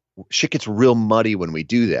shit gets real muddy when we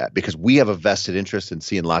do that, because we have a vested interest in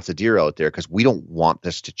seeing lots of deer out there because we don't want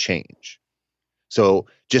this to change. So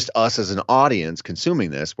just us as an audience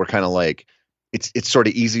consuming this, we're kind of like, it's sort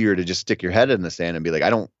of easier to just stick your head in the sand and be like, I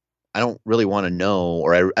don't really want to know,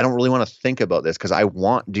 or I don't really want to think about this because I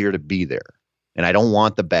want deer to be there and I don't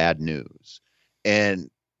want the bad news. And,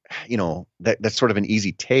 you know, that's sort of an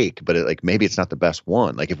easy take, but maybe it's not the best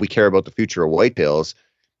one. Like, if we care about the future of whitetails,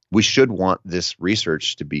 we should want this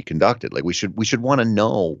research to be conducted. Like, we should want to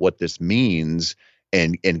know what this means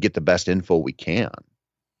and get the best info we can.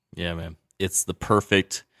 Yeah, man. It's the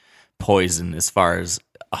perfect poison as far as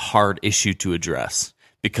a hard issue to address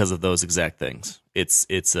because of those exact things.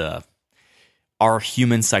 It's our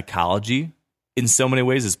human psychology in so many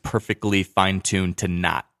ways is perfectly fine-tuned to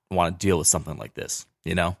not want to deal with something like this,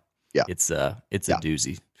 you know? Yeah. It's a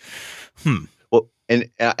doozy. Well, and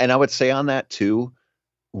I would say on that too,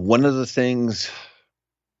 one of the things,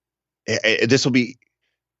 this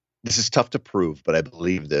is tough to prove, but I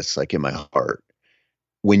believe this like in my heart.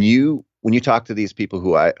 When you talk to these people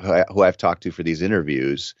who I've talked to for these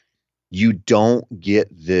interviews, you don't get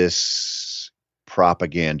this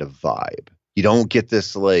propaganda vibe. You don't get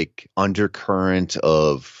this like undercurrent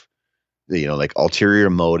of, you know, like ulterior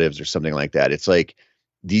motives or something like that. It's like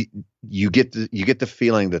you get the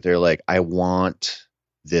feeling that they're like, I want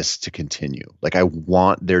this to continue. Like, I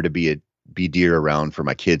want there to be deer around for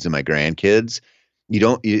my kids and my grandkids.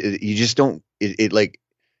 You just don't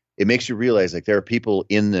it makes you realize like there are people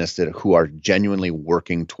in this who are genuinely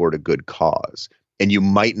working toward a good cause. And you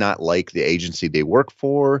might not like the agency they work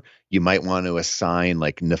for. You might want to assign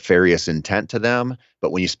like nefarious intent to them.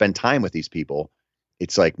 But when you spend time with these people,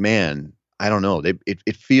 it's like, man, I don't know.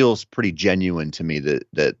 It feels pretty genuine to me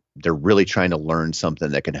that they're really trying to learn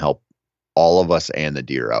something that can help all of us and the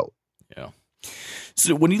deer out. Yeah.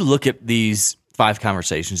 So when you look at these 5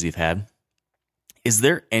 conversations you've had, is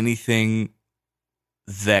there anything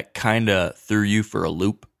that kind of threw you for a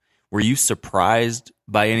loop? Were you surprised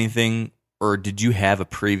by anything, or did you have a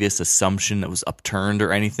previous assumption that was upturned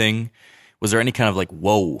or anything? Was there any kind of like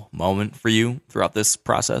whoa moment for you throughout this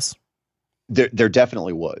process? There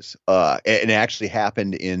definitely was. And it actually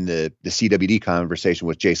happened in the CWD conversation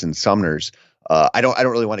with Jason Sumners. I don't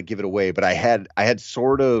really want to give it away, but I had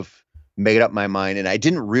sort of made up my mind, and I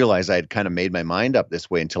didn't realize I had kind of made my mind up this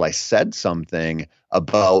way until I said something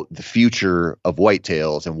about the future of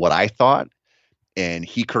whitetails and what I thought. And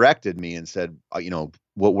he corrected me and said,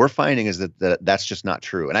 what we're finding is that's just not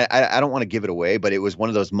true. And I don't want to give it away, but it was one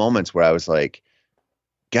of those moments where I was like,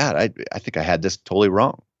 God, I think I had this totally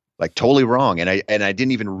wrong. Like totally wrong. And I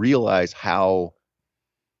didn't even realize how,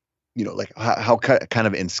 how kind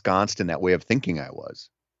of ensconced in that way of thinking I was.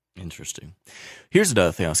 Interesting. Here's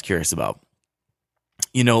another thing I was curious about.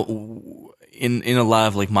 In a lot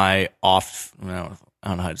of like my I don't know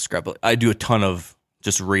how to describe it. I do a ton of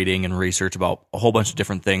just reading and research about a whole bunch of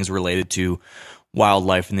different things related to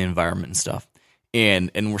wildlife and the environment and stuff.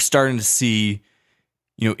 And we're starting to see,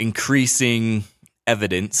 increasing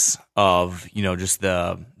evidence of, just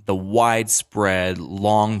the widespread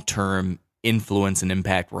long-term influence and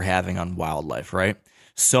impact we're having on wildlife, right?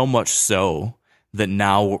 So much so that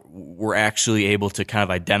now we're actually able to kind of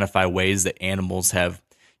identify ways that animals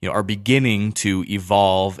are beginning to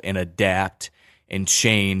evolve and adapt and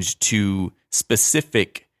change to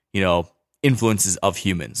specific, influences of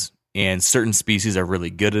humans. And certain species are really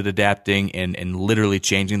good at adapting and literally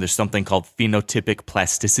changing. There's something called phenotypic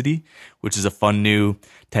plasticity, which is a fun new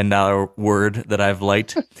 $10 word that I've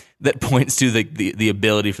liked that points to the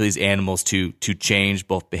ability for these animals to change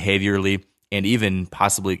both behaviorally and even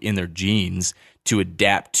possibly in their genes to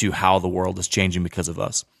adapt to how the world is changing because of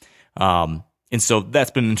us. And so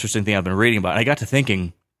that's been an interesting thing I've been reading about. And I got to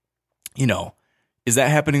thinking, is that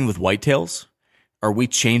happening with whitetails? Are we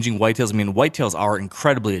changing whitetails? I mean, whitetails are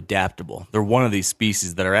incredibly adaptable. They're one of these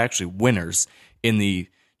species that are actually winners in the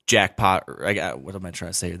jackpot. What am I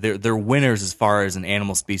trying to say? They're winners as far as an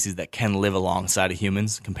animal species that can live alongside of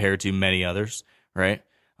humans compared to many others, right?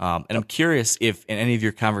 And I'm curious if in any of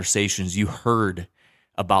your conversations you heard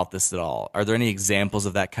about this at all. Are there any examples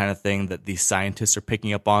of that kind of thing that these scientists are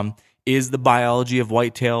picking up on? Is the biology of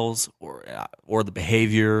whitetails or the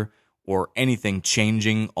behavior or anything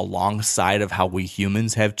changing alongside of how we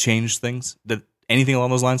humans have changed things? Did anything along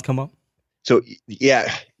those lines come up? So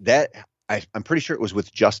yeah, I'm pretty sure it was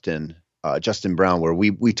with Justin Brown, where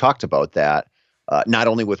we talked about that, not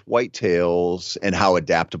only with whitetails and how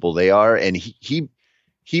adaptable they are. And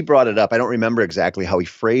he brought it up. I don't remember exactly how he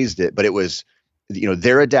phrased it, but it was,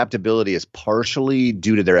 their adaptability is partially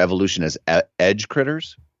due to their evolution as edge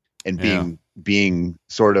critters and being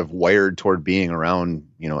sort of wired toward being around,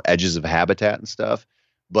 edges of habitat and stuff.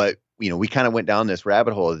 But, we kind of went down this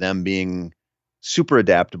rabbit hole of them being super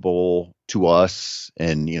adaptable to us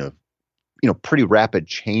and, pretty rapid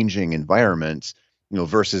changing environments,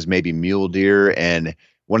 versus maybe mule deer. And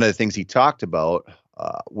one of the things he talked about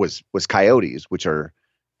was coyotes, which are,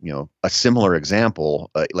 a similar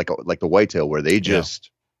example, like the whitetail, where they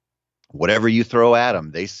just, whatever you throw at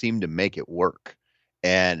them, they seem to make it work.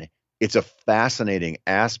 And it's a fascinating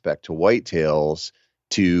aspect to whitetails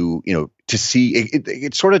to see.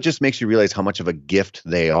 It sort of just makes you realize how much of a gift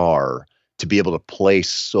they are to be able to play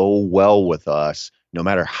so well with us, no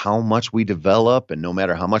matter how much we develop and no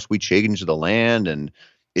matter how much we change the land. And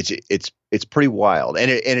it's pretty wild. And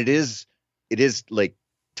it is like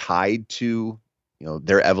tied to,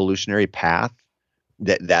 their evolutionary path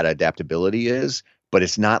that adaptability is, but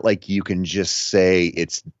it's not like you can just say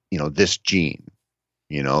it's, this gene,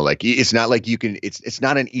 like it's not like you can, it's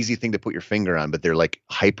not an easy thing to put your finger on, but they're like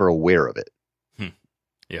hyper aware of it.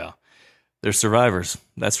 Yeah. They're survivors.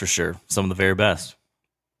 That's for sure. Some of the very best.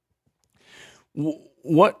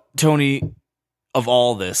 What, Tony, of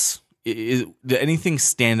all this, did anything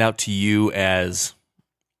stand out to you as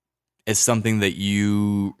something that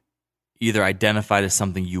you either identified as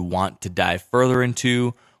something you want to dive further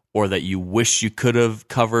into or that you wish you could have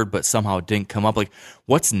covered but somehow didn't come up? Like,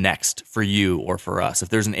 what's next for you or for us? If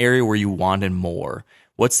there's an area where you wanted more,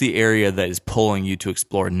 what's the area that is pulling you to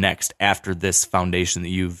explore next after this foundation that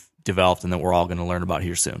you've developed and that we're all going to learn about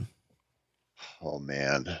here soon? Oh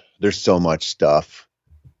man, there's so much stuff.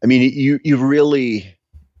 I mean, you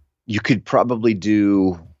could probably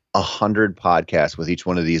do 100 podcasts with each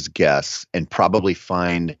one of these guests and probably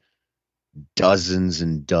find dozens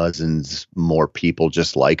and dozens more people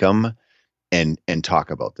just like them and talk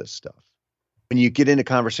about this stuff. When you get into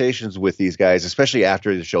conversations with these guys, especially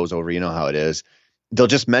after the show's over, you know how it is. They'll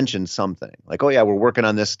just mention something like, oh yeah, we're working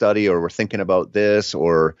on this study, or we're thinking about this,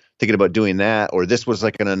 or thinking about doing that, or this was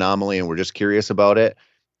like an anomaly and we're just curious about it.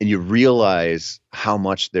 And you realize how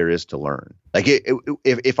much there is to learn. Like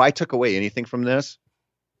if I took away anything from this,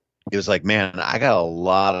 it was like, man, I got a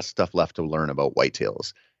lot of stuff left to learn about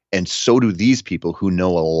whitetails. And so do these people who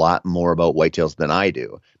know a lot more about whitetails than I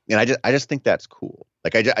do. And I just think that's cool.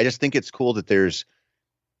 Like, I just think it's cool that there's,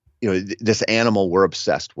 this animal we're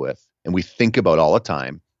obsessed with and we think about all the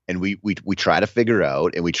time, and we try to figure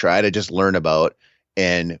out and we try to just learn about,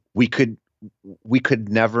 and we could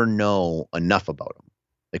never know enough about them.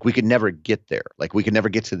 Like, we could never get there. Like, we could never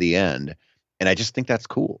get to the end. And I just think that's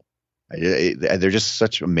cool. They're just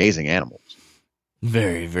such amazing animals.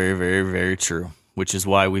 Very, very, very, very true. Which is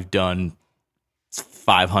why we've done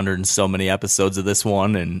 500 and so many episodes of this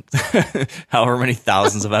one, and however many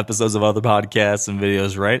thousands of episodes of other podcasts and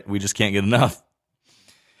videos, right? We just can't get enough.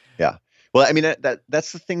 Yeah. Well, I mean,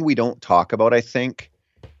 that's the thing we don't talk about, I think.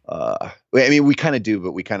 I mean, we kind of do,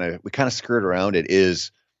 but we kind of skirt around it,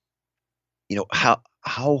 is,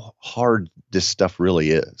 how hard this stuff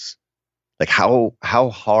really is. Like how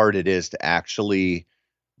hard it is to actually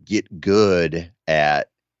get good at,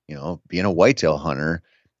 being a whitetail hunter.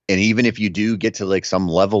 And even if you do get to like some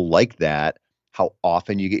level like that, how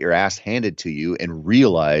often you get your ass handed to you and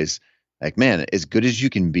realize, like, man, as good as you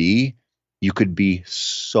can be, you could be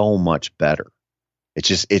so much better.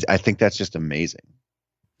 I think that's just amazing.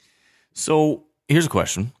 So here's a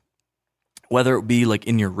question. Whether it be like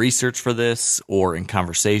in your research for this or in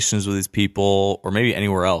conversations with these people or maybe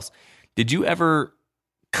anywhere else, did you ever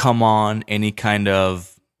come on any kind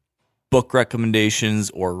of book recommendations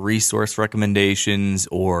or resource recommendations,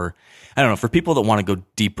 or I don't know, for people that want to go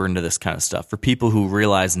deeper into this kind of stuff, for people who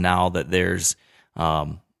realize now that there's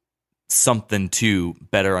something to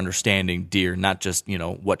better understanding deer, not just,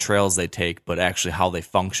 what trails they take, but actually how they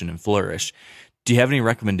function and flourish. Do you have any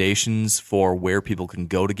recommendations for where people can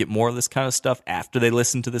go to get more of this kind of stuff after they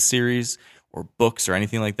listen to the series, or books or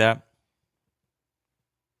anything like that?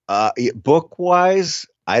 Book wise,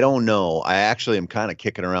 I don't know. I actually am kind of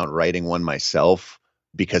kicking around writing one myself,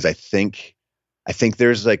 because I think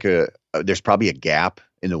there's like there's probably a gap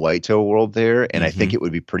in the whitetail world there. And I think it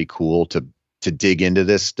would be pretty cool to dig into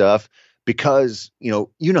this stuff, because, you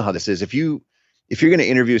know how this is. If you're going to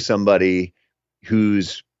interview somebody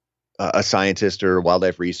who's a scientist or a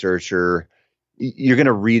wildlife researcher, you're going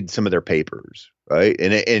to read some of their papers, right?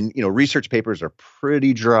 And research papers are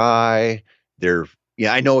pretty dry.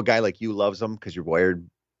 I know a guy like you loves them because you're wired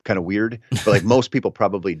kind of weird, but like most people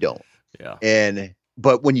probably don't. Yeah.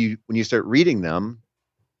 But when you start reading them,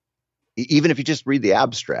 even if you just read the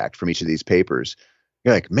abstract from each of these papers,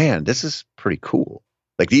 you're like, man, this is pretty cool.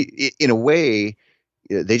 Like in a way,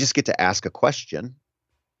 they just get to ask a question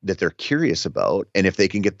that they're curious about. And if they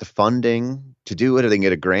can get the funding to do it, or they can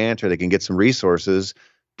get a grant, or they can get some resources,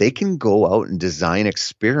 they can go out and design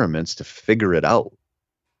experiments to figure it out.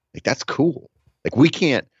 Like, that's cool. Like, we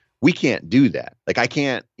can't do that. Like, I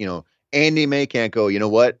can't, Andy May can't go, you know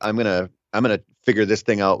what? I'm going to figure this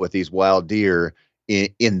thing out with these wild deer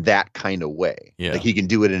in that kind of way. Yeah. Like, he can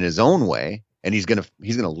do it in his own way, and he's going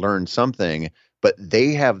to learn something, but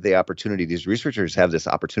they have the opportunity. These researchers have this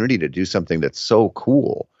opportunity to do something that's so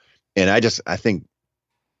cool. And I think,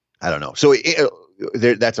 I don't know. So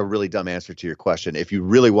that's a really dumb answer to your question. If you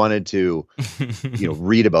really wanted to,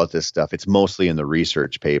 read about this stuff, it's mostly in the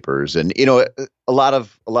research papers. And, a lot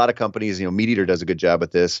of companies, MeatEater does a good job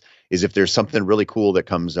at this, is if there's something really cool that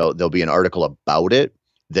comes out, there'll be an article about it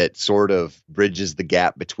that sort of bridges the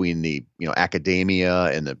gap between the, academia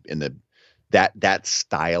and that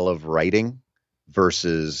style of writing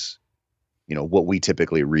versus, what we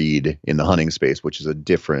typically read in the hunting space, which is a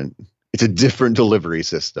different delivery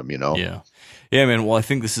system, Yeah. Yeah, man. Well, I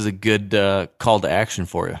think this is a good call to action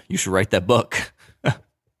for you. You should write that book.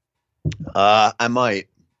 I might.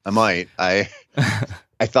 I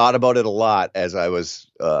thought about it a lot as I was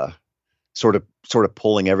sort of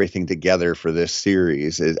pulling everything together for this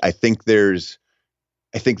series. I think there's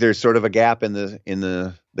sort of a gap in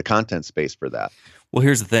the content space for that. Well,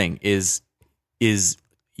 here's the thing: is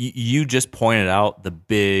you just pointed out the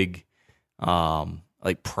big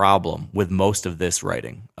problem with most of this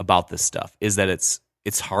writing about this stuff, is that it's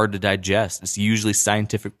it's hard to digest. It's usually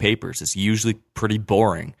scientific papers. It's usually pretty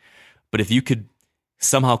boring. But if you could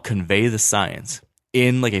somehow convey the science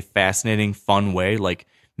in like a fascinating, fun way, like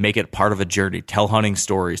make it part of a journey, tell hunting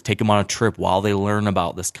stories, take them on a trip while they learn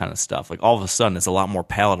about this kind of stuff, like all of a sudden it's a lot more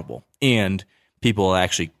palatable, and people will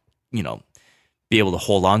actually, be able to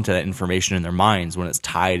hold on to that information in their minds when it's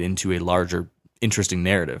tied into a larger, interesting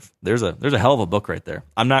narrative. There's a hell of a book right there.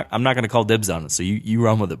 I'm not going to call dibs on it, so you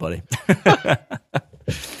run with it, buddy.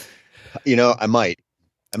 I might.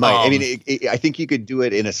 I mean, I think you could do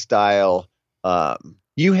it in a style.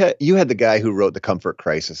 You had the guy who wrote The Comfort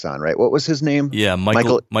Crisis on, right? What was his name? Yeah,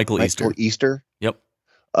 Michael Easter. Easter. Yep.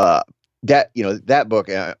 That book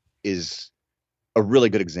is a really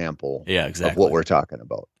good example. Yeah, exactly. Of what we're talking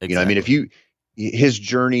about. Exactly. If his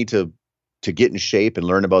journey to get in shape and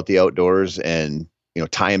learn about the outdoors and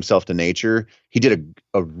tie himself to nature, he did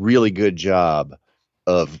a really good job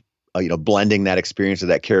of blending that experience of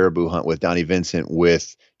that caribou hunt with Donnie Vincent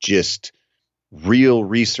with just real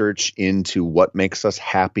research into what makes us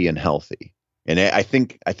happy and healthy. And I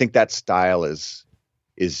think that style is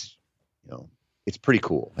it's pretty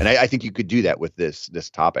cool. And I think you could do that with this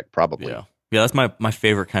topic probably. Yeah, that's my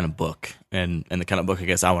favorite kind of book, and the kind of book I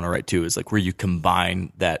guess I want to write too is like where you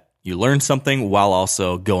combine that you learn something while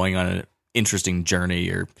also going on an interesting journey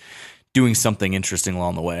or doing something interesting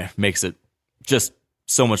along the way. Makes it just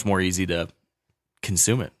so much more easy to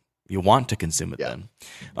consume it. You want to consume it then.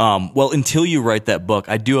 Well, until you write that book,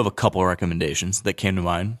 I do have a couple of recommendations that came to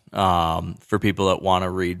mind for people that want to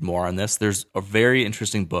read more on this. There's a very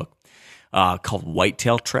interesting book called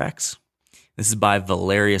Whitetail Tracks. This is by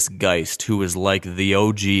Valerius Geist, who is like the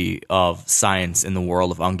OG of science in the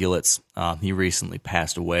world of ungulates. He recently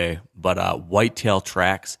passed away, but Whitetail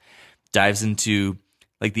Tracks dives into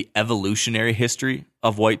like the evolutionary history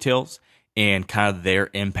of whitetails and kind of their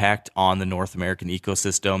impact on the North American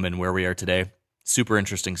ecosystem and where we are today. Super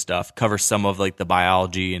interesting stuff. Covers some of like the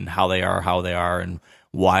biology and how they are, and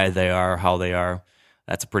why they are how they are.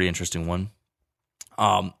 That's a pretty interesting one.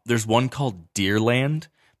 There's one called Deerland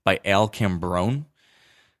by Al Cambrone.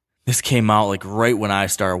 This came out like right when I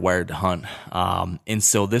started Wired to Hunt. And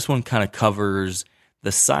so this one kind of covers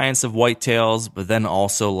the science of whitetails, but then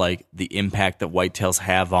also like the impact that whitetails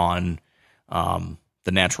have on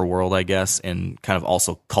the natural world, I guess, and kind of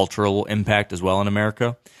also cultural impact as well in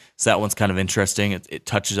America. So that one's kind of interesting. It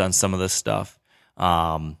touches on some of this stuff.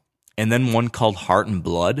 And then one called Heart and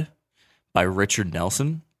Blood by Richard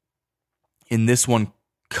Nelson. And this one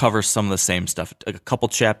covers some of the same stuff. A couple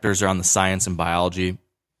chapters are on the science and biology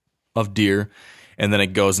of deer, and then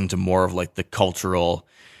it goes into more of like the cultural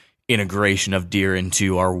integration of deer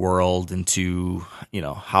into our world, into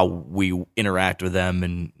how we interact with them,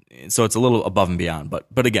 and so it's a little above and beyond.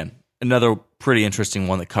 But again, another pretty interesting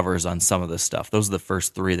one that covers on some of this stuff. Those are the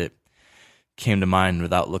first three that came to mind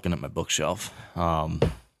without looking at my bookshelf. But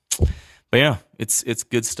yeah, it's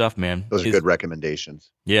good stuff, man. Those are good recommendations.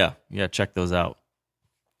 Yeah, check those out.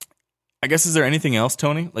 I guess, is there anything else,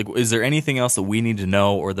 Tony? Like, is there anything else that we need to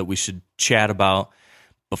know or that we should chat about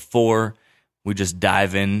before we just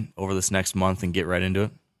dive in over this next month and get right into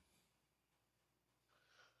it?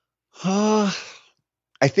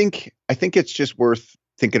 I think it's just worth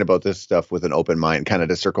thinking about this stuff with an open mind, kind of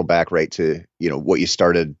to circle back right to, what you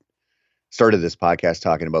started this podcast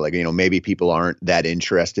talking about, like, maybe people aren't that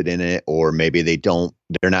interested in it, or maybe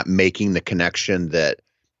they're not making the connection that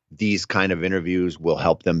these kind of interviews will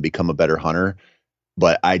help them become a better hunter.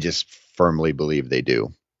 But I just firmly believe they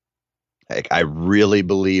do. Like, I really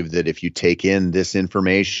believe that if you take in this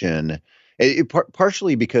information,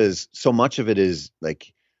 partially because so much of it is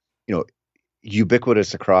like,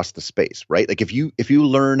 ubiquitous across the space, right? Like if you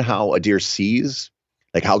learn how a deer sees,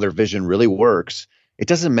 like how their vision really works, it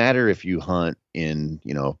doesn't matter if you hunt in,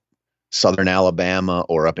 southern Alabama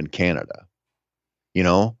or up in Canada,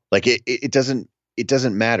 like it doesn't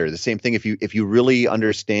matter. The same thing if you really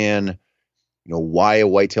understand, why a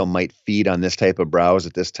whitetail might feed on this type of browse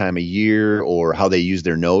at this time of year, or how they use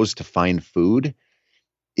their nose to find food,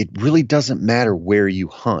 it really doesn't matter where you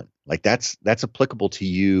hunt. Like that's applicable to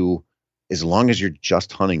you as long as you're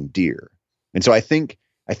just hunting deer. And so I think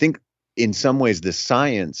in some ways the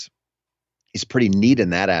science is pretty neat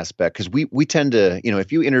in that aspect, because we tend to,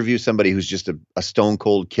 if you interview somebody who's just a stone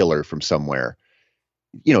cold killer from somewhere,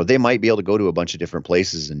 they might be able to go to a bunch of different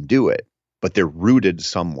places and do it, but they're rooted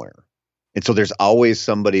somewhere. And so there's always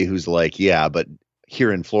somebody who's like, yeah, but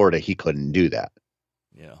here in Florida, he couldn't do that.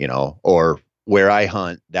 Yeah. Or where I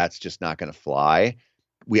hunt, that's just not going to fly.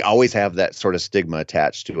 We always have that sort of stigma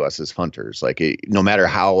attached to us as hunters. Like, no matter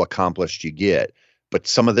how accomplished you get, but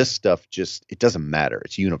some of this stuff it doesn't matter.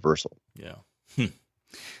 It's universal. Yeah.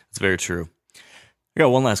 It's very true. I got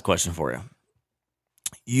one last question for you.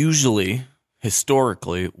 Usually,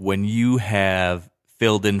 historically, when you have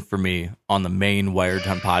filled in for me on the main Wired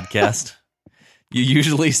Hunt podcast, you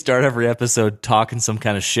usually start every episode talking some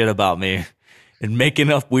kind of shit about me and making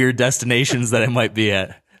up weird destinations that I might be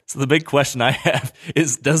at. So the big question I have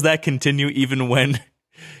is, does that continue even when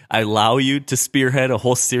I allow you to spearhead a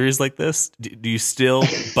whole series like this? Do you still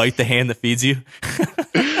bite the hand that feeds you?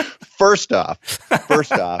 First off,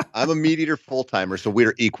 I'm a meat eater full timer, so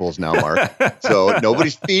we're equals now, Mark. So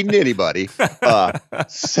nobody's feeding anybody.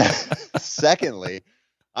 Secondly,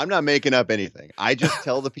 I'm not making up anything. I just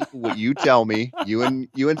tell the people what you tell me. You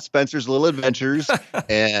and Spencer's Little Adventures,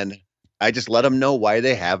 and I just let them know why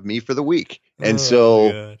they have me for the week. And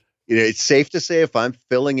it's safe to say if I'm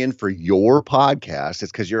filling in for your podcast,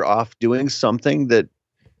 it's because you're off doing something that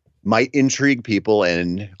might intrigue people,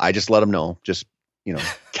 and I just let them know. Just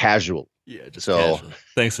casual. Yeah, just casual.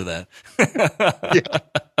 Thanks for that.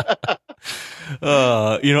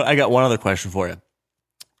 I got one other question for you.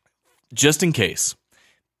 Just in case,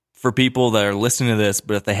 for people that are listening to this,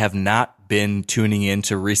 but if they have not been tuning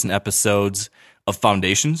into recent episodes of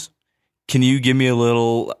Foundations, can you give me a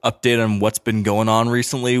little update on what's been going on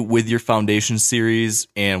recently with your Foundation series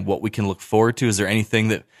and what we can look forward to? Is there anything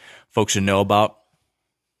that folks should know about?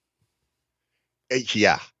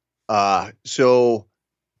 Yeah. So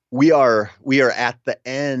we are at the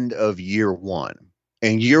end of year one,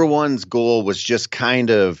 and year one's goal was just kind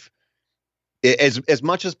of as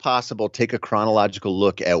much as possible, take a chronological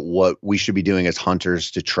look at what we should be doing as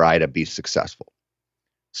hunters to try to be successful.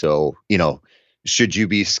 So, should you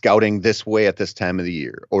be scouting this way at this time of the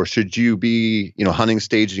year, or should you be, hunting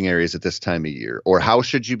staging areas at this time of year, or how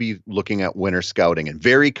should you be looking at winter scouting, and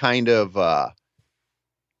very kind of,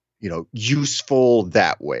 useful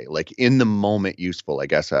that way, like in the moment useful, I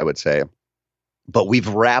guess I would say. But we've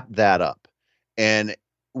wrapped that up. And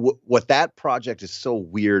what that project is so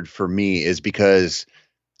weird for me is because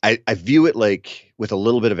I view it like with a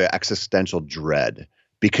little bit of an existential dread,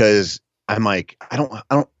 because I'm like, I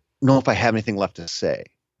don't know if I have anything left to say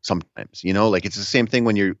sometimes, like it's the same thing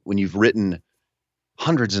when you've written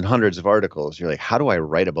hundreds and hundreds of articles, you're like, how do I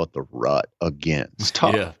write about the rut again? It's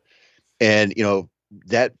tough. Yeah. And,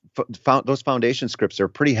 those foundation scripts are a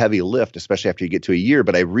pretty heavy lift, especially after you get to a year.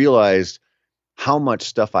 But I realized how much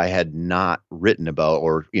stuff I had not written about,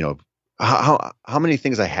 or, how many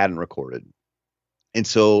things I hadn't recorded. And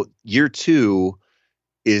so year two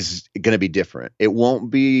is going to be different. It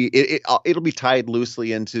won't be, it'll be tied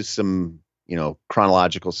loosely into some,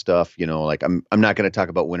 chronological stuff, like I'm not going to talk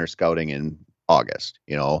about winter scouting in August,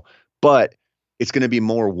 but it's going to be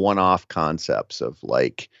more one-off concepts of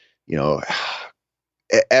like,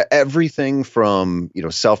 everything from,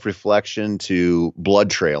 self-reflection to blood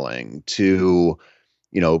trailing to,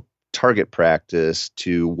 target practice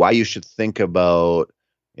to why you should think about,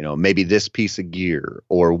 maybe this piece of gear,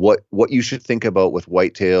 or what you should think about with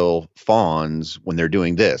whitetail fawns when they're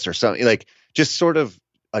doing this or something, like just sort of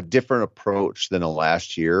a different approach than the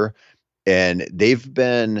last year. And they've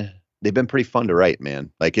been pretty fun to write,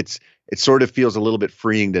 man. Like it sort of feels a little bit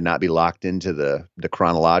freeing to not be locked into the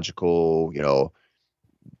chronological,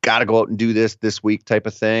 got to go out and do this week type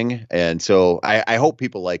of thing. And so I hope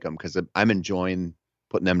people like them, because I'm enjoying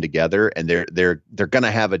putting them together, and they're going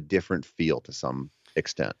to have a different feel to some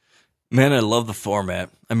extent. Man, I love the format.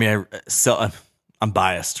 I mean, I'm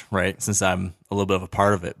biased, right? Since I'm a little bit of a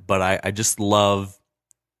part of it, but I just love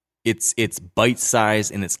it's bite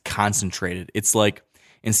size and it's concentrated. It's like,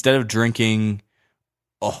 instead of drinking,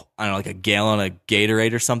 like a gallon of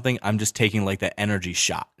Gatorade or something, I'm just taking like that energy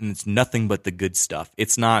shot, and it's nothing but the good stuff.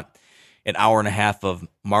 It's not an hour and a half of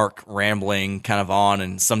Mark rambling kind of on,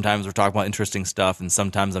 and sometimes we're talking about interesting stuff, and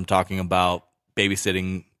sometimes I'm talking about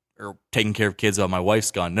babysitting or taking care of kids while my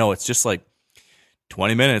wife's gone. No, it's just like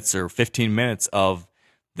 20 minutes or 15 minutes of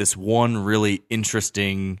this one really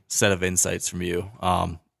interesting set of insights from you.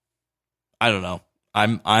 I don't know.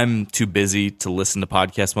 I'm too busy to listen to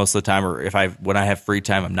podcasts most of the time, or when I have free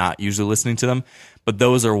time, I'm not usually listening to them. But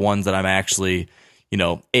those are ones that I'm actually,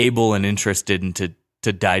 able and interested in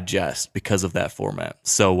to digest because of that format.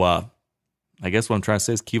 So I guess what I'm trying to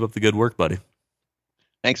say is keep up the good work, buddy.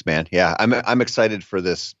 Thanks, man. Yeah, I'm excited for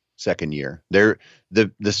this second year. The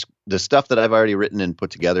stuff that I've already written and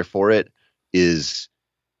put together for it is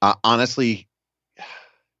honestly,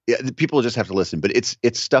 people just have to listen. But it's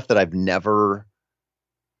stuff that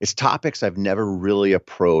it's topics I've never really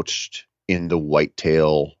approached in the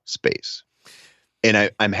whitetail space,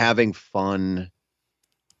 and I'm having fun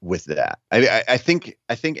with that. I think,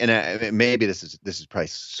 maybe this is probably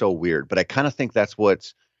so weird, but I kind of think that's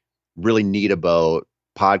what's really neat about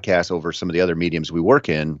podcasts over some of the other mediums we work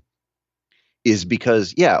in is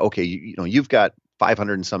because, yeah, okay, you know, you've got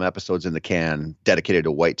 500 and some episodes in the can dedicated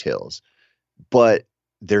to whitetails, but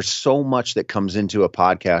there's so much that comes into a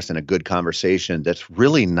podcast and a good conversation that's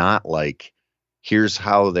really not like, here's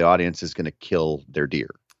how the audience is going to kill their deer.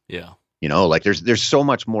 Yeah. You know, like there's so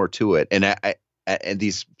much more to it. And and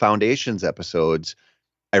these Foundations episodes,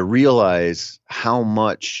 I realize how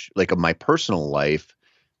much like of my personal life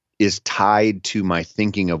is tied to my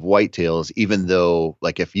thinking of whitetails, even though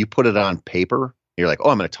like if you put it on paper, you're like,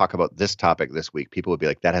 oh, I'm going to talk about this topic this week. People would be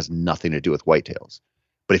like, that has nothing to do with whitetails.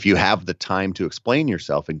 But if you have the time to explain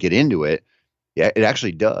yourself and get into it, yeah, it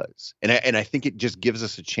actually does. And I think it just gives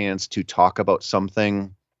us a chance to talk about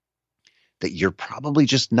something that you're probably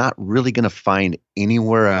just not really going to find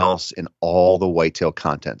anywhere else in all the whitetail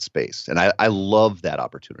content space. And I love that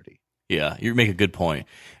opportunity. Yeah, you make a good point.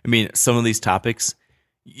 I mean, some of these topics,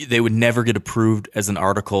 they would never get approved as an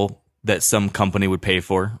article that some company would pay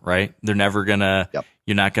for, right? They're never going to,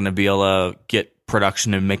 You're not going to be able to get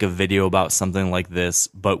production and make a video about something like this.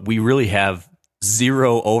 But we really have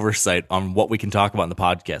zero oversight on what we can talk about in the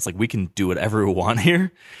podcast. Like we can do whatever we want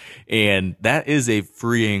here. And that is a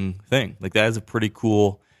freeing thing. Like that is a pretty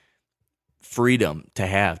cool freedom to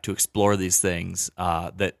have to explore these things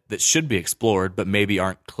that should be explored, but maybe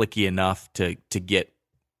aren't clicky enough to get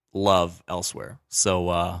love elsewhere.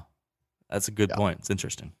 So that's a good point. It's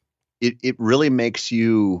interesting. It really makes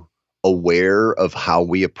you aware of how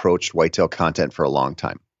we approached whitetail content for a long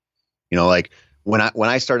time. You know, like when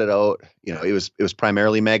I started out, you know, it was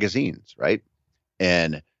primarily magazines, right?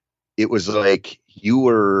 And it was like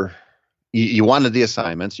you wanted the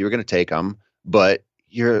assignments, you were going to take them, but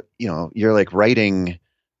you're like writing,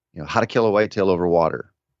 you know, how to kill a whitetail over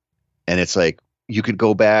water. And it's like, you could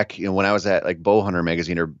go back, you know, when I was at like Bowhunter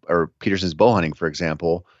magazine or Peterson's Bow Hunting, for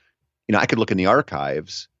example, you know, I could look in the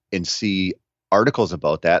archives and see articles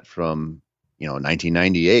about that from, you know,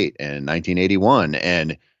 1998 and 1981.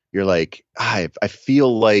 And you're like, I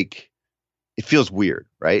feel like it feels weird,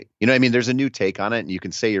 right? You know what I mean? There's a new take on it and you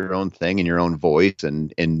can say your own thing in your own voice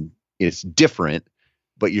and it's different,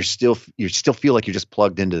 but you still feel like you're just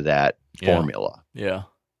plugged into that formula. Yeah.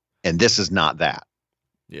 And this is not that.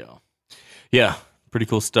 Yeah. Yeah. Pretty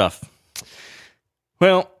cool stuff.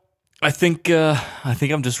 Well, I think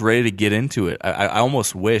I'm just ready to get into it. I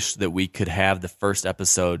almost wish that we could have the first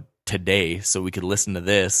episode today so we could listen to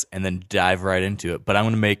this and then dive right into it. But I'm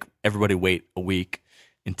going to make everybody wait a week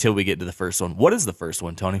until we get to the first one. What is the first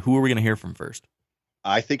one, Tony? Who are we going to hear from first?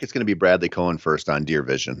 I think it's going to be Bradley Cohen first on Deer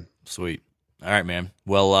Vision. Sweet. All right, man.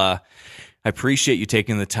 Well, I appreciate you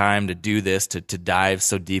taking the time to do this, to dive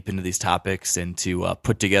so deep into these topics and to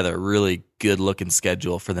put together a really good-looking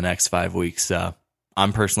schedule for the next 5 weeks.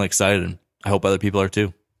 I'm personally excited, and I hope other people are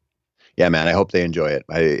too. Yeah, man, I hope they enjoy it.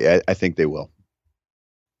 I think they will.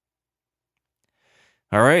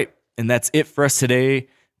 All right, and that's it for us today.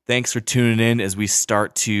 Thanks for tuning in as we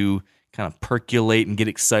start to kind of percolate and get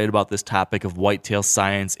excited about this topic of whitetail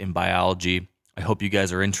science and biology. I hope you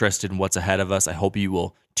guys are interested in what's ahead of us. I hope you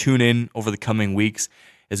will tune in over the coming weeks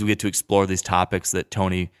as we get to explore these topics that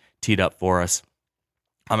Tony teed up for us.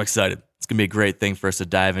 I'm excited. It's going to be a great thing for us to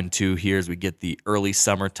dive into here as we get the early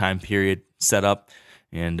summertime period set up,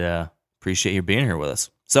 and appreciate you being here with us.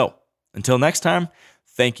 So until next time,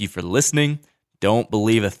 thank you for listening. Don't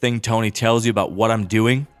believe a thing Tony tells you about what I'm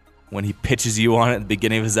doing when he pitches you on it at the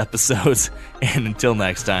beginning of his episodes. And until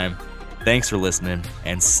next time, thanks for listening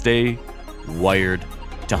and stay wired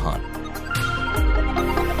to hunt.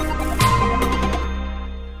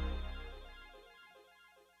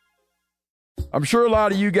 I'm sure a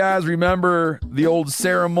lot of you guys remember the old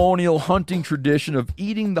ceremonial hunting tradition of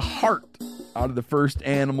eating the heart out of the first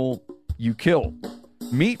animal you kill.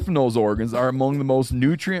 Meat from those organs are among the most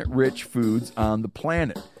nutrient-rich foods on the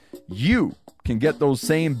planet. You can get those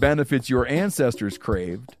same benefits your ancestors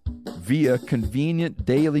craved via convenient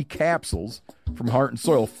daily capsules from Heart and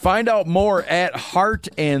Soil. Find out more at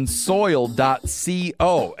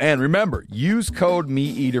heartandsoil.co. And remember, use code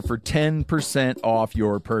MeatEater for 10% off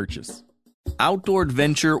your purchase. Outdoor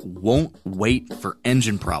adventure won't wait for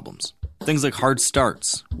engine problems. Things like hard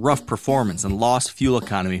starts, rough performance, and lost fuel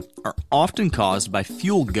economy are often caused by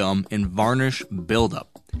fuel gum and varnish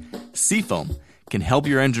buildup. Seafoam can help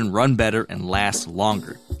your engine run better and last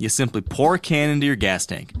longer. You simply pour a can into your gas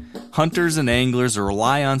tank. Hunters and anglers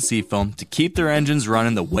rely on Seafoam to keep their engines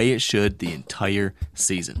running the way it should the entire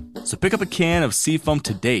season. So pick up a can of Seafoam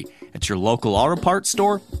today at your local auto parts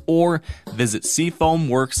store or visit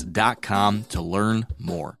seafoamworks.com to learn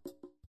more.